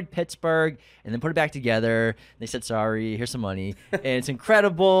destroyed Pittsburgh and then put it back together. They said, sorry, here's some money. And it's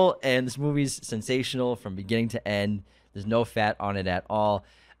incredible, and this movie's sensational from beginning to end. There's no fat on it at all.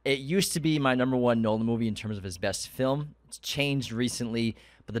 It used to be my number 1 Nolan movie in terms of his best film. It's changed recently,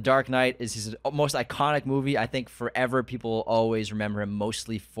 but The Dark Knight is his most iconic movie. I think forever people will always remember him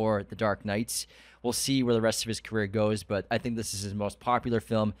mostly for The Dark Knight. We'll see where the rest of his career goes, but I think this is his most popular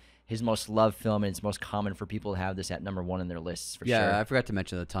film, his most loved film, and it's most common for people to have this at number 1 in their lists for sure. Yeah, I forgot to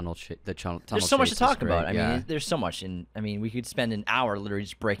mention the tunnel. There's so much to talk about. I Yeah. mean, there's so much, and I mean, we could spend an hour literally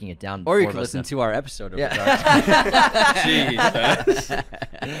just breaking it down. Or you before can us listen to- to our episode of Yeah. The Dark Knight. Jesus.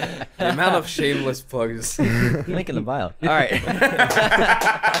 The amount of shameless plugs. Link in the bio. All right.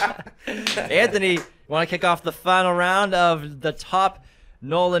 Anthony, you want to kick off the final round of the top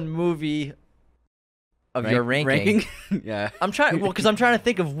Nolan movie of your ranking? Yeah. I'm trying, because I'm trying to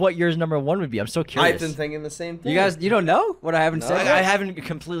think of what yours number 1 would be. I'm so curious. I've been thinking the same thing. You don't know what I haven't No. said? I haven't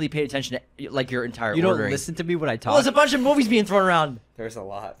completely paid attention to like your entire You don't ordering. listen to me when I talk? Well, there's a bunch of movies being thrown around. There's a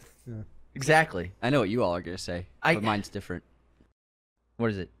lot. Exactly. I know what you all are going to say, but mine's different.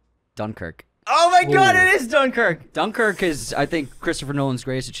 What is it? Dunkirk. Oh my God! Ooh. It is Dunkirk. Dunkirk is, I think, Christopher Nolan's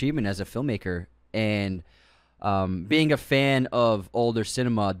greatest achievement as a filmmaker. And being a fan of older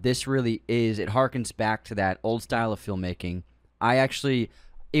cinema, this really is, it harkens back to that old style of filmmaking. I actually,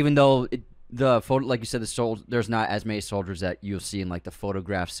 even though the photo, like you said, there's not as many soldiers that you'll see in like the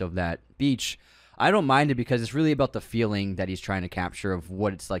photographs of that beach. I don't mind it because it's really about the feeling that he's trying to capture of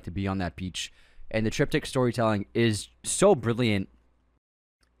what it's like to be on that beach. And the triptych storytelling is so brilliant.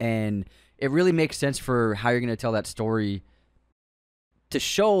 And it really makes sense for how you're going to tell that story to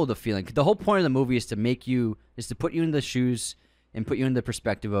show the feeling. The whole point of the movie is to put you in the shoes and put you in the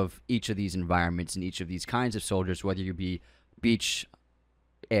perspective of each of these environments and each of these kinds of soldiers, whether you be beach,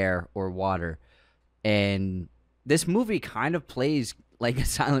 air, or water. And this movie kind of plays like a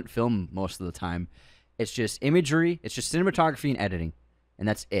silent film most of the time. It's just imagery, it's just cinematography and editing, and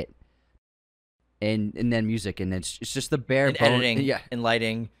that's it. And then music, and it's just the bare And bones. editing. Yeah, And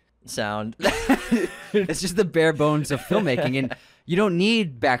lighting, sound. it's just the bare bones of filmmaking, and you don't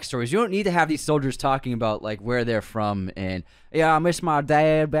need backstories. You don't need to have these soldiers talking about like where they're from and I miss my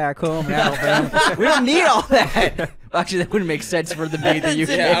dad back home in Alabama. We don't need all that. Actually, that wouldn't make sense for the UK.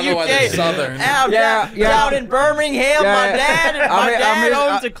 Yeah, I don't know why they're southern. Down in Birmingham, my dad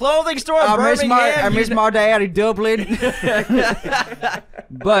owns a clothing store in Birmingham. I miss my dad in Dublin.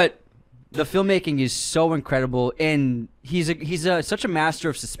 But the filmmaking is so incredible, and he's such a master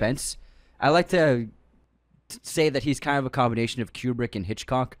of suspense. I like to say that he's kind of a combination of Kubrick and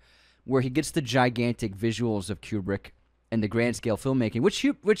Hitchcock, where he gets the gigantic visuals of Kubrick and the grand scale filmmaking,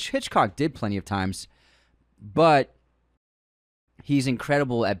 which Hitchcock did plenty of times, but he's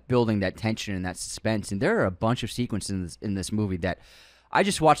incredible at building that tension and that suspense. And there are a bunch of sequences in this movie that I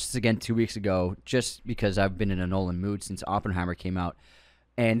just watched this again 2 weeks ago, just because I've been in a Nolan mood since Oppenheimer came out.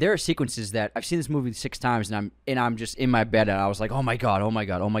 And there are sequences that I've seen this movie 6 times, and I'm just in my bed, and I was like, oh my god, oh my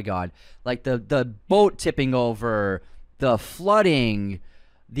god, oh my god! Like the boat tipping over, the flooding,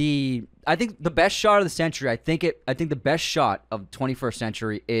 I think the best shot of the century. I think the best shot of 21st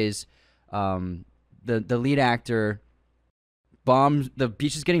century is the lead actor the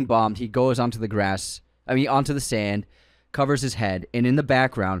beach is getting bombed. He goes onto the sand, covers his head, and in the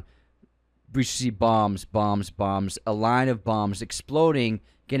background, we see bombs, a line of bombs exploding,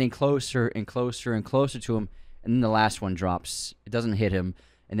 getting closer and closer and closer to him, and then the last one drops. It doesn't hit him,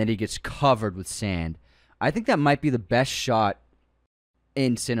 and then he gets covered with sand. I think that might be the best shot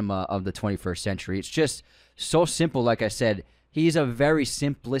in cinema of the 21st century. It's just so simple. Like I said, he's a very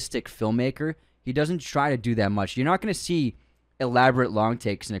simplistic filmmaker. He doesn't try to do that much. You're not going to see elaborate long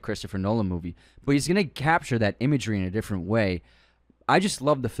takes in a Christopher Nolan movie, but he's going to capture that imagery in a different way. I just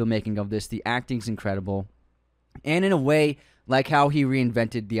love the filmmaking of this. The acting's incredible. And in a way, like how he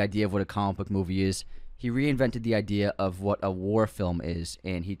reinvented the idea of what a comic book movie is, he reinvented the idea of what a war film is,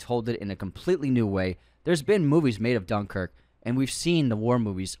 and he told it in a completely new way. There's been movies made of Dunkirk, and we've seen the war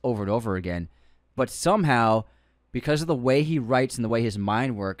movies over and over again, but somehow, because of the way he writes and the way his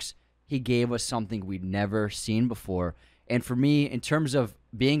mind works, he gave us something we'd never seen before. And for me, in terms of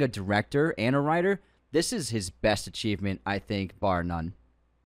being a director and a writer, this is his best achievement, I think, bar none.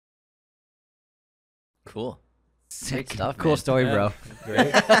 Cool. Great stuff, Cool man. story, bro.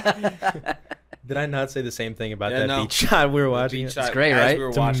 Great. Did I not say the same thing about Yeah, that no. beach shot we were watching? Beach shot, great, as right? We were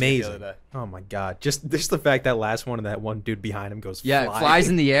It's watching it the amazing. other day. Oh my god! Just the fact that last one and that one dude behind him goes Yeah, flying. it flies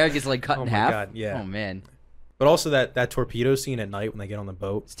in the air, gets like cut Oh in my half. God, yeah. Oh, man. But also that torpedo scene at night when they get on the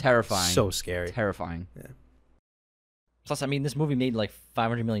boat. It's terrifying. So scary. Terrifying. Plus, I mean, this movie made like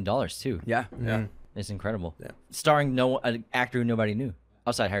 $500 million too. Yeah. Yeah. Mhm. It's incredible. Yeah. Starring an actor who nobody knew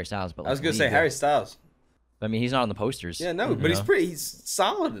outside Harry Styles, but I was like, gonna say lead. Harry Styles. I mean, he's not on the posters. Yeah, no, you but know? he's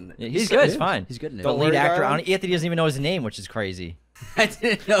solid in it. Yeah, he's good. It's fine. He's good in it. The Don't lead worry, actor, Garland. Anthony doesn't even know his name, which is crazy. I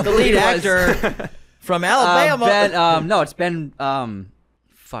didn't know The who lead he was. actor from Alabama. No, it's Ben. Finn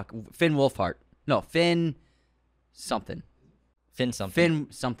Wolfhard. No, Finn something. Finn something. Finn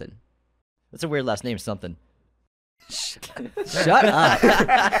something. That's a weird last name. Something. Shut up.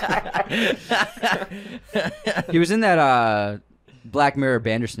 He was in that Black Mirror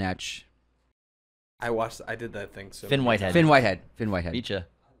Bandersnatch. I did that thing. So Finn Whitehead. Finn Whitehead. Finn Whitehead. Beat ya.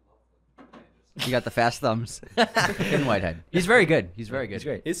 You got the fast thumbs. Finn Whitehead. He's very good. He's very good. He's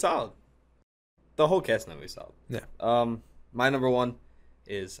great. He's solid. The whole cast now is solid. Yeah. My number one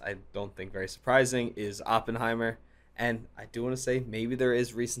is, I don't think very surprising, is Oppenheimer. And I do want to say maybe there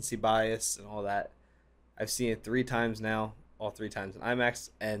is recency bias and all that. I've seen it 3 times now, all 3 times in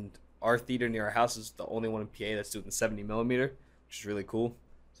IMAX, and our theater near our house is the only one in PA that's doing the 70 millimeter, which is really cool.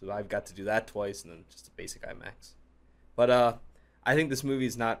 So I've got to do that twice, and then just a basic IMAX. But I think this movie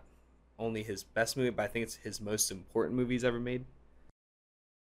is not only his best movie, but I think it's his most important movie he's ever made.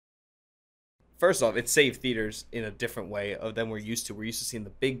 First off, it saved theaters in a different way than we're used to. We're used to seeing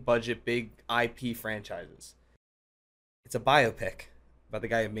the big budget, big IP franchises. It's a biopic about the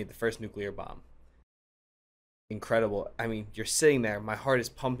guy who made the first nuclear bomb. Incredible. I mean, you're sitting there, my heart is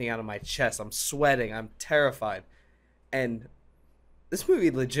pumping out of my chest, I'm sweating, I'm terrified. And this movie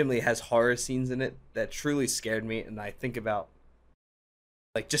legitimately has horror scenes in it that truly scared me, and I think about,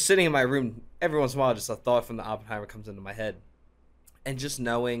 like, just sitting in my room, every once in a while, just a thought from the Oppenheimer comes into my head. And just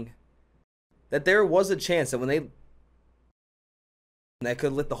knowing that there was a chance that that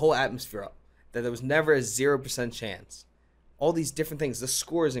could lit the whole atmosphere up, that there was never a 0% chance. All these different things. The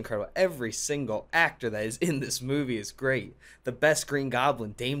score is incredible. Every single actor that is in this movie is great. The best Green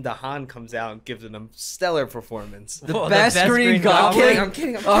Goblin, Dame DeHaan, comes out and gives it a stellar performance. The Whoa, best Green Goblin. I'm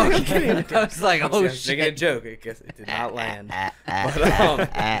kidding. Oh, kidding. I was like, oh I'm shit. making a joke. I guess it did not land.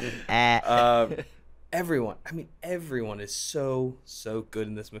 Everyone is so good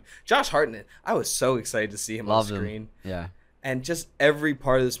in this movie. Josh Hartnett, I was so excited to see him Loved on him. screen. Yeah. And just every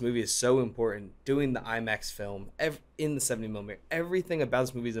part of this movie is so important. Doing the IMAX film, in the 70mm, everything about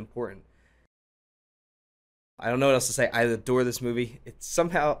this movie is important. I don't know what else to say. I adore this movie. It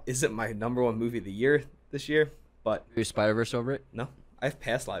somehow isn't my number 1 movie of the year this year, but Your Spider-Verse over it? no, I have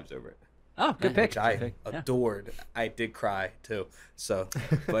Past Lives over it. Oh, good pick. Which I Good pick. Yeah. adored. I did cry too. So,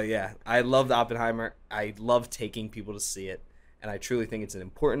 but yeah, I loved Oppenheimer. I love taking people to see it, and I truly think it's an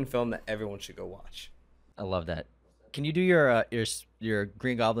important film that everyone should go watch. I love that. Can you do your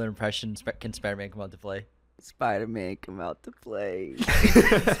Green Goblin impression? Can Spider-Man come out to play? Spider-Man come out to play.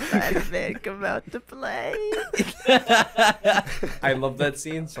 Spider-Man come out to play. I love that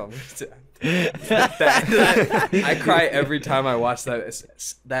scene, so I'm I cry every time I watch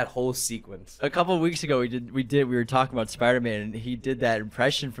that whole sequence. A couple of weeks ago, we were talking about Spider-Man, and he did that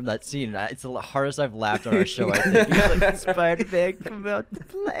impression from that scene. And it's the hardest I've laughed on our show. I think he's like, Spider-Man come out to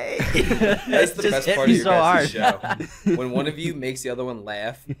play. That's the Just best hit part me of your so guys' hard. show. When one of you makes the other one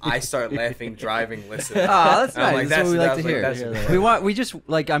laugh, I start laughing, driving, listening. Oh, that's And I'm nice. like, That's what we like to that's hear. that's- We just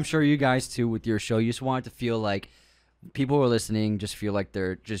like, I'm sure you guys too with your show. You just want it to feel like people who are listening just feel like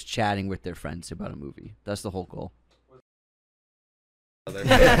they're just chatting with their friends about a movie. That's the whole goal.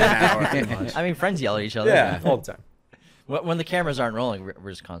 I mean, friends yell at each other. Yeah. all the time. When the cameras aren't rolling, we're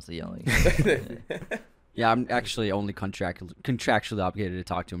just constantly yelling. Yeah, I'm actually only contractually obligated to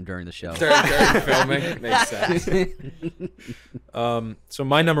talk to him during the show. During filming, makes sense. So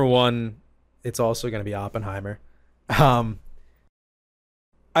my number one, it's also going to be Oppenheimer.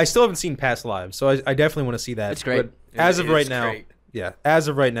 I still haven't seen Past Lives, so I definitely want to see that. It's great. But as of right It's now, great. yeah, as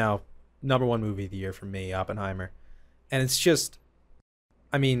of right now, number one movie of the year for me, Oppenheimer. And it's just,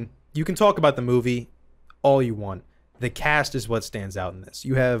 I mean, you can talk about the movie all you want. The cast is what stands out in this.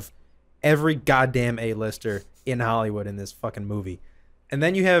 You have every goddamn A-lister in Hollywood in this fucking movie. And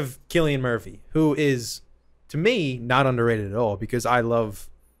then you have Cillian Murphy, who is, to me, not underrated at all because I love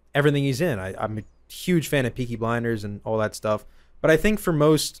everything he's in. I'm a huge fan of Peaky Blinders and all that stuff. But I think for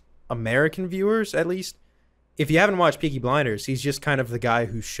most American viewers, at least, if you haven't watched Peaky Blinders, he's just kind of the guy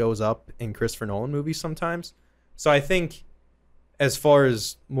who shows up in Christopher Nolan movies sometimes. So I think as far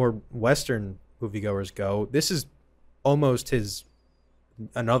as more Western moviegoers go, this is almost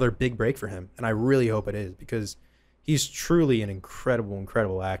another big break for him. And I really hope it is because he's truly an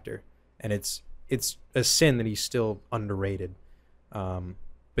incredible actor. And it's a sin that he's still underrated.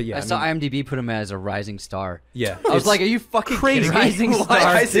 But yeah, I saw IMDb put him as a rising star. Yeah. I was like, are you fucking crazy. kidding? Rising star.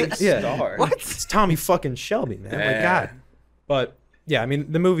 Rising Yeah. star. What? It's Tommy fucking Shelby, man. My Yeah. God. But yeah, I mean,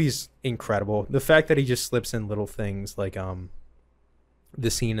 the movie's incredible. The fact that he just slips in little things like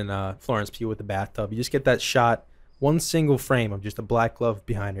the scene in Florence Pugh with the bathtub. You just get that shot, one single frame of just a black glove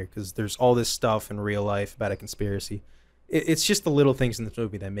behind her because there's all this stuff in real life about a conspiracy. It's just the little things in this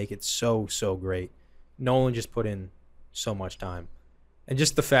movie that make it so great. Nolan just put in so much time. And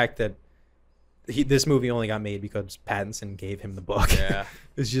just the fact that this movie only got made because Pattinson gave him the book. Yeah.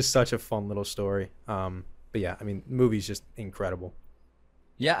 It's just such a fun little story. But yeah, I mean, the movie's just incredible.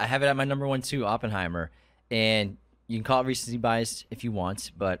 Yeah, I have it at my number one too, Oppenheimer. And you can call it recency bias if you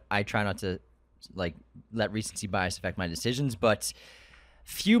want, but I try not to let recency bias affect my decisions. But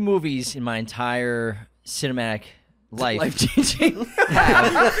few movies in my entire cinematic life changing.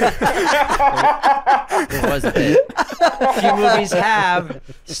 It was a bit. Few movies have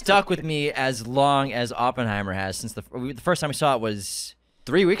stuck with me as long as Oppenheimer has. Since the first time we saw it was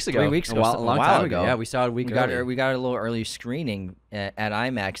 3 weeks ago. 3 weeks ago, A long time ago. Yeah, we saw it a week we earlier. got a little early screening at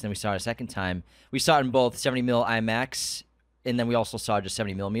IMAX, and then we saw it a second time. We saw it in both 70mm IMAX, and then we also saw just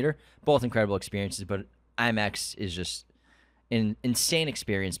 70mm. Both incredible experiences, but IMAX is just an insane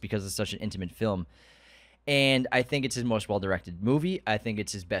experience because it's such an intimate film. And I think it's his most well-directed movie. I think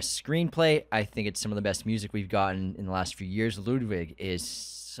it's his best screenplay. I think it's some of the best music we've gotten in the last few years. Ludwig is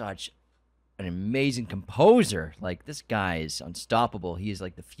such an amazing composer. Like, this guy is unstoppable. He is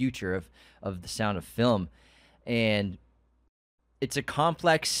like the future of the sound of film. And it's a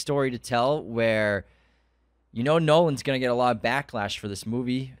complex story to tell where, you know, Nolan's going to get a lot of backlash for this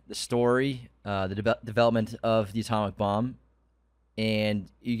movie, the story, the development of the atomic bomb. And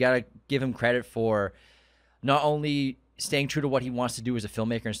you got to give him credit for not only staying true to what he wants to do as a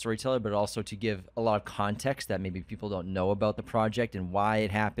filmmaker and storyteller, but also to give a lot of context that maybe people don't know about the project and why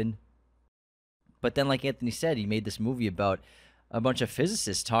it happened. But then, like Anthony said, he made this movie about a bunch of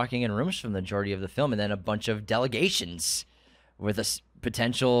physicists talking in rooms for the majority of the film, and then a bunch of delegations with a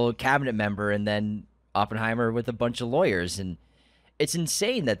potential cabinet member, and then Oppenheimer with a bunch of lawyers. And it's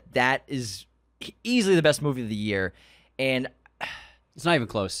insane that is easily the best movie of the year. And It's not even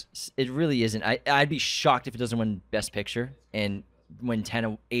close. it really isn't. I'd be shocked if it doesn't win Best Picture and win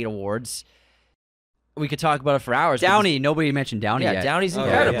 8 awards. We could talk about it for hours. Downey, nobody mentioned Downey Yeah, yet. Downey's Oh,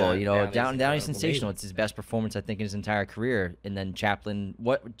 incredible. yeah. You know, Downey's Downey's incredible. sensational. It's his best performance, I think, in his entire career. And then Chaplin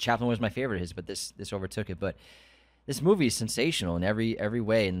was my favorite of his, but this overtook it. But this movie is sensational in every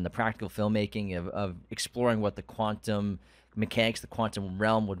way, and the practical filmmaking of exploring what the quantum mechanics, the quantum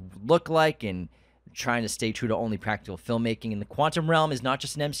realm would look like, and trying to stay true to only practical filmmaking. And the quantum realm is not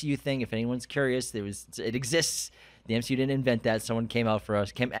just an MCU thing. If anyone's curious, it exists. The MCU didn't invent that. Someone came after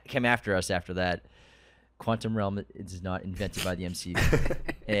us after that. Quantum realm is not invented by the MCU.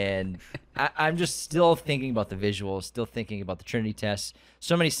 And I'm just still thinking about the visuals, still thinking about the Trinity tests.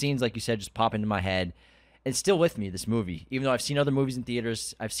 So many scenes, like you said, just pop into my head. It's still with me, this movie. Even though I've seen other movies in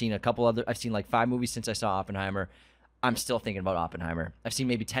theaters, I've seen like 5 movies since I saw Oppenheimer. I'm still thinking about Oppenheimer. I've seen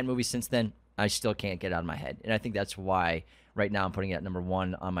maybe 10 movies since then. I still can't get it out of my head. And I think that's why right now I'm putting it at number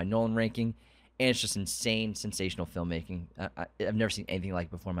 1 on my Nolan ranking. And it's just insane, sensational filmmaking. I've never seen anything like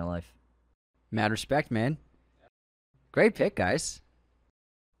it before in my life. Mad respect, man. Great pick, guys.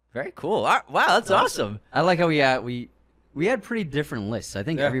 Very cool. Wow, that's awesome. I like how we had pretty different lists. I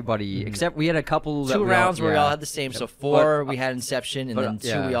think Yeah. everybody, except we had a couple that 2 we rounds where we yeah. all had the same. So 4 But- we had Inception, and but, then 2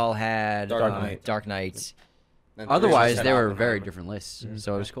 yeah. we all had Dark Knight. Dark Knight. And Otherwise, Chris they were Nolan. very different lists,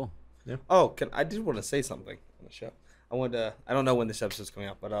 so it was cool. Oh, I did want to say something on the show. I don't know when this episode's coming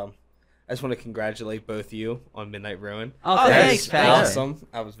out, but just want to congratulate both of you on Midnight Ruin. Oh, thanks, That is thanks. awesome.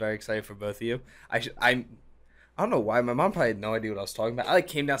 I was very excited for both of you. I don't know why. My mom probably had no idea what I was talking about. I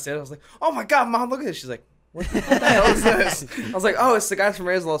came downstairs. I was like, "Oh my god, Mom, look at this!" She's like, "What the hell is this?" I was like, "Oh, it's the guys from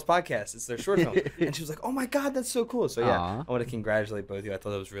Raiders of the Lost podcast. It's their short film." And she was like, "Oh my god, that's so cool." So yeah, Aw. I want to congratulate both of you. I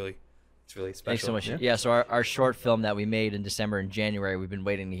thought it's really special. Thanks so much. Yeah, so our short film that we made in December and January, we've been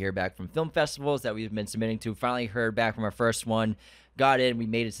waiting to hear back from film festivals that we've been submitting to. Finally heard back from our first one. Got in. We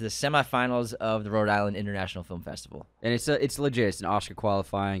made it to the semifinals of the Rhode Island International Film Festival. And it's legit. It's an Oscar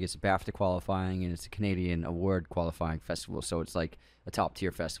qualifying, it's a BAFTA qualifying, and it's a Canadian award qualifying festival. So it's like a top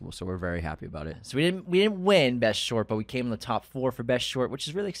tier festival. So we're very happy about it. So we didn't win Best Short, but we came in the top 4 for Best Short, which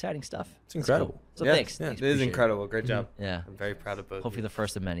is really exciting stuff. It's incredible. Cool. So Yeah, thanks. yeah, Thanks, it is appreciate incredible. Great job. Yeah. I'm very proud of both. Hopefully the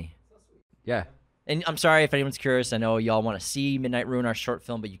first of many. Yeah. And I'm sorry if anyone's curious. I know y'all want to see Midnight Ruin, our short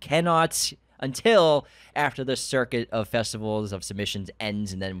film, but you cannot until after the circuit of festivals of submissions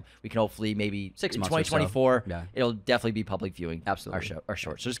ends, and then we can hopefully maybe 6 in months or so. 2024. Yeah. It'll definitely be public viewing. Absolutely. Our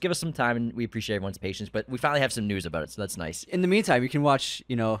short. So just give us some time, and we appreciate everyone's patience. But we finally have some news about it, so that's nice. In the meantime, you can watch,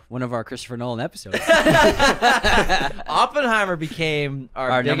 one of our Christopher Nolan episodes. Oppenheimer became our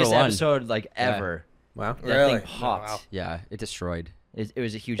number biggest one. episode ever. Wow. That Really? thing popped. Wow. Yeah, it destroyed. It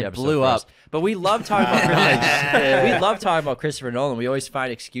was a huge It episode. blew for us. up. But we love talking about we love talking about Christopher Nolan. We always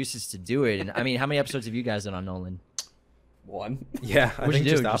find excuses to do it. And I mean, how many episodes have you guys done on Nolan? One. Yeah, I What'd think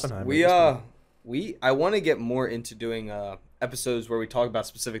you do? just Just- Oppenheimer. We at this point. I want to get more into doing episodes where we talk about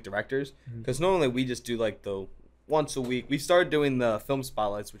specific directors, because normally we just do like the once a week. We started doing the film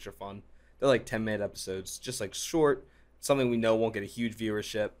spotlights, which are fun. They're like 10-minute episodes, just like short, something we know won't get a huge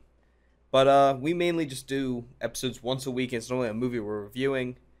viewership. But we mainly just do episodes once a week, and it's normally a movie we're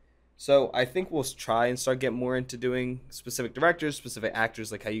reviewing. So I think we'll try and start getting more into doing specific directors, specific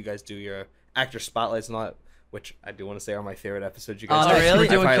actors, like how you guys do your actor spotlights and all that, which I do want to say are my favorite episodes you guys Oh, do. really? We're I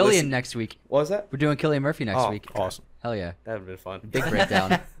doing probably Killian listen- next week. What was that? We're doing Killian Murphy next Oh, week. Awesome. Hell yeah. That would have been fun. Big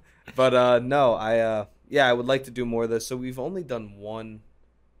breakdown. But no, I would like to do more of this. So we've only done one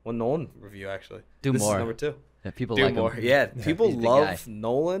Nolan review actually. Do This more. is number 2. Yeah, people Do like more. him. Yeah, Yeah, people he's a big love guy.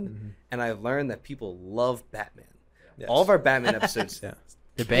 Nolan, and I've learned that people love Batman. Yes. All of our Batman episodes. Yeah.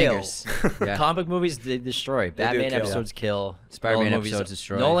 The Kill. bangers. Yeah. Comic movies, they destroy. Batman kill. episodes kill. Spider-Man Nolan movies- episodes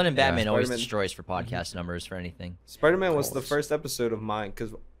destroy. Nolan and Yeah. Batman always Spider-Man- destroys for podcast numbers for anything. Spider-Man was the Always. first episode of mine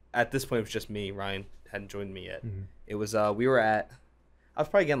because at this point it was just me. Ryan hadn't joined me yet. Mhm. It was we were at I was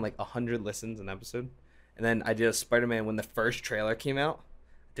probably getting like 100 listens an episode, and then I did a Spider-Man when the first trailer came out.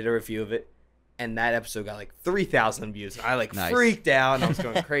 Did a review of it, and that episode got like 3,000 views. I like Nice. freaked out, and I was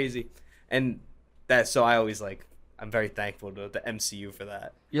going crazy, and so I always I'm very thankful to the MCU for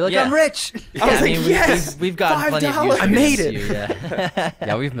that. You're like, Yeah. I'm rich. I was like, mean, yes, we've gotten plenty of views. $5. for I the made it. MCU, yeah.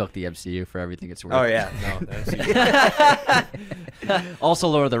 Yeah, we've milked the MCU for everything it's worth. Oh yeah, no, the MCU. Also,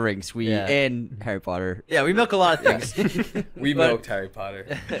 Lord of the Rings. Yeah. And Harry Potter. Yeah, we milk a lot of things. We But- milked Harry Potter.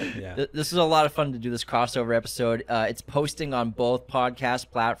 Yeah. This is a lot of fun to do this crossover episode. It's posting on both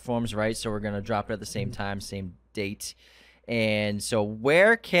podcast platforms, right? So we're going to drop it at the same time, same date. And so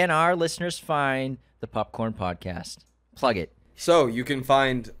where can our listeners find the Popcorn Podcast? Plug it. So you can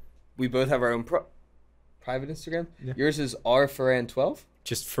find. We both have our own private Instagram. Yeah. Yours is rferran12.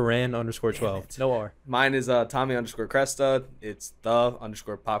 Just Ferran_12. No R. Mine is Tommy_Cresta. It's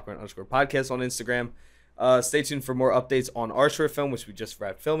the_popcorn_podcast on Instagram. Stay tuned for more updates on our short film, which we just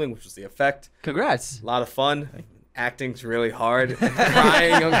wrapped filming, which was The Effect. Congrats. A lot of fun. Acting's really hard.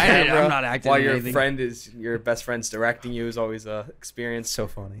 Crying on camera I'm not acting while in your anything. your best friend's directing you is always a experience. So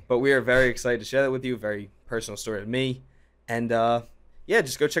funny. But we are very excited to share that with you. Very personal story to me. And yeah,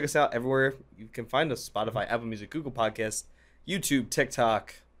 just go check us out everywhere you can find us. Spotify, Apple Music, Google Podcasts, YouTube,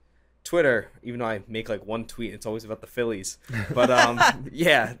 TikTok, Twitter. Even though I make like one tweet, it's always about the Phillies. But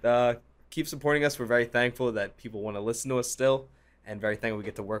yeah, keep supporting us. We're very thankful that people want to listen to us still, and very thankful we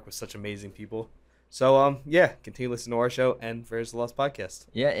get to work with such amazing people. So yeah, continue listening to our show and Raiders of the Lost podcast.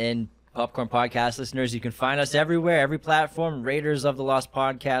 Yeah, and Popcorn Podcast listeners, you can find us everywhere, every platform. Raiders of the Lost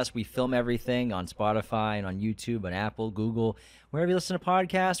Podcast. We film everything on Spotify and on YouTube, on Apple, Google, wherever you listen to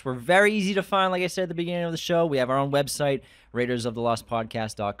podcasts. We're very easy to find, like I said at the beginning of the show. We have our own website,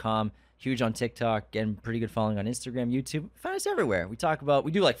 raidersofthelostpodcast.com. Huge on TikTok, getting pretty good following on Instagram, YouTube. Find us everywhere. We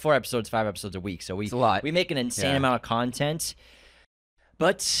do like 4 episodes, 5 episodes a week. So It's a lot. we make an insane Yeah. amount of content.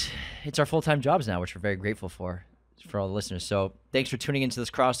 But it's our full-time jobs now, which we're very grateful for all the listeners. So thanks for tuning into this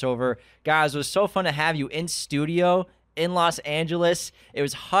crossover. Guys, it was so fun to have you in studio in Los Angeles. It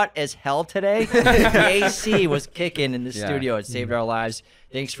was hot as hell today. The AC was kicking in the Yeah. studio. It saved our lives.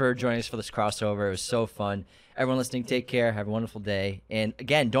 Thanks for joining us for this crossover. It was so fun. Everyone listening, take care. Have a wonderful day. And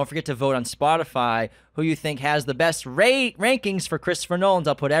again, don't forget to vote on Spotify who you think has the best rankings for Christopher Nolan's.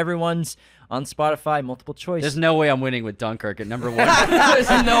 I'll put everyone's on Spotify, multiple choice. There's no way I'm winning with Dunkirk at number 1. There's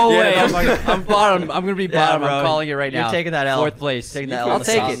no way. I'm bottom. I'm gonna be bottom. I'm calling it right now. You're taking that L. 4th place. Taking that L. I'll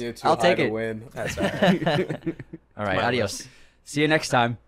take it. I'll take it. Win. That's all right. All right, adios. See you next time.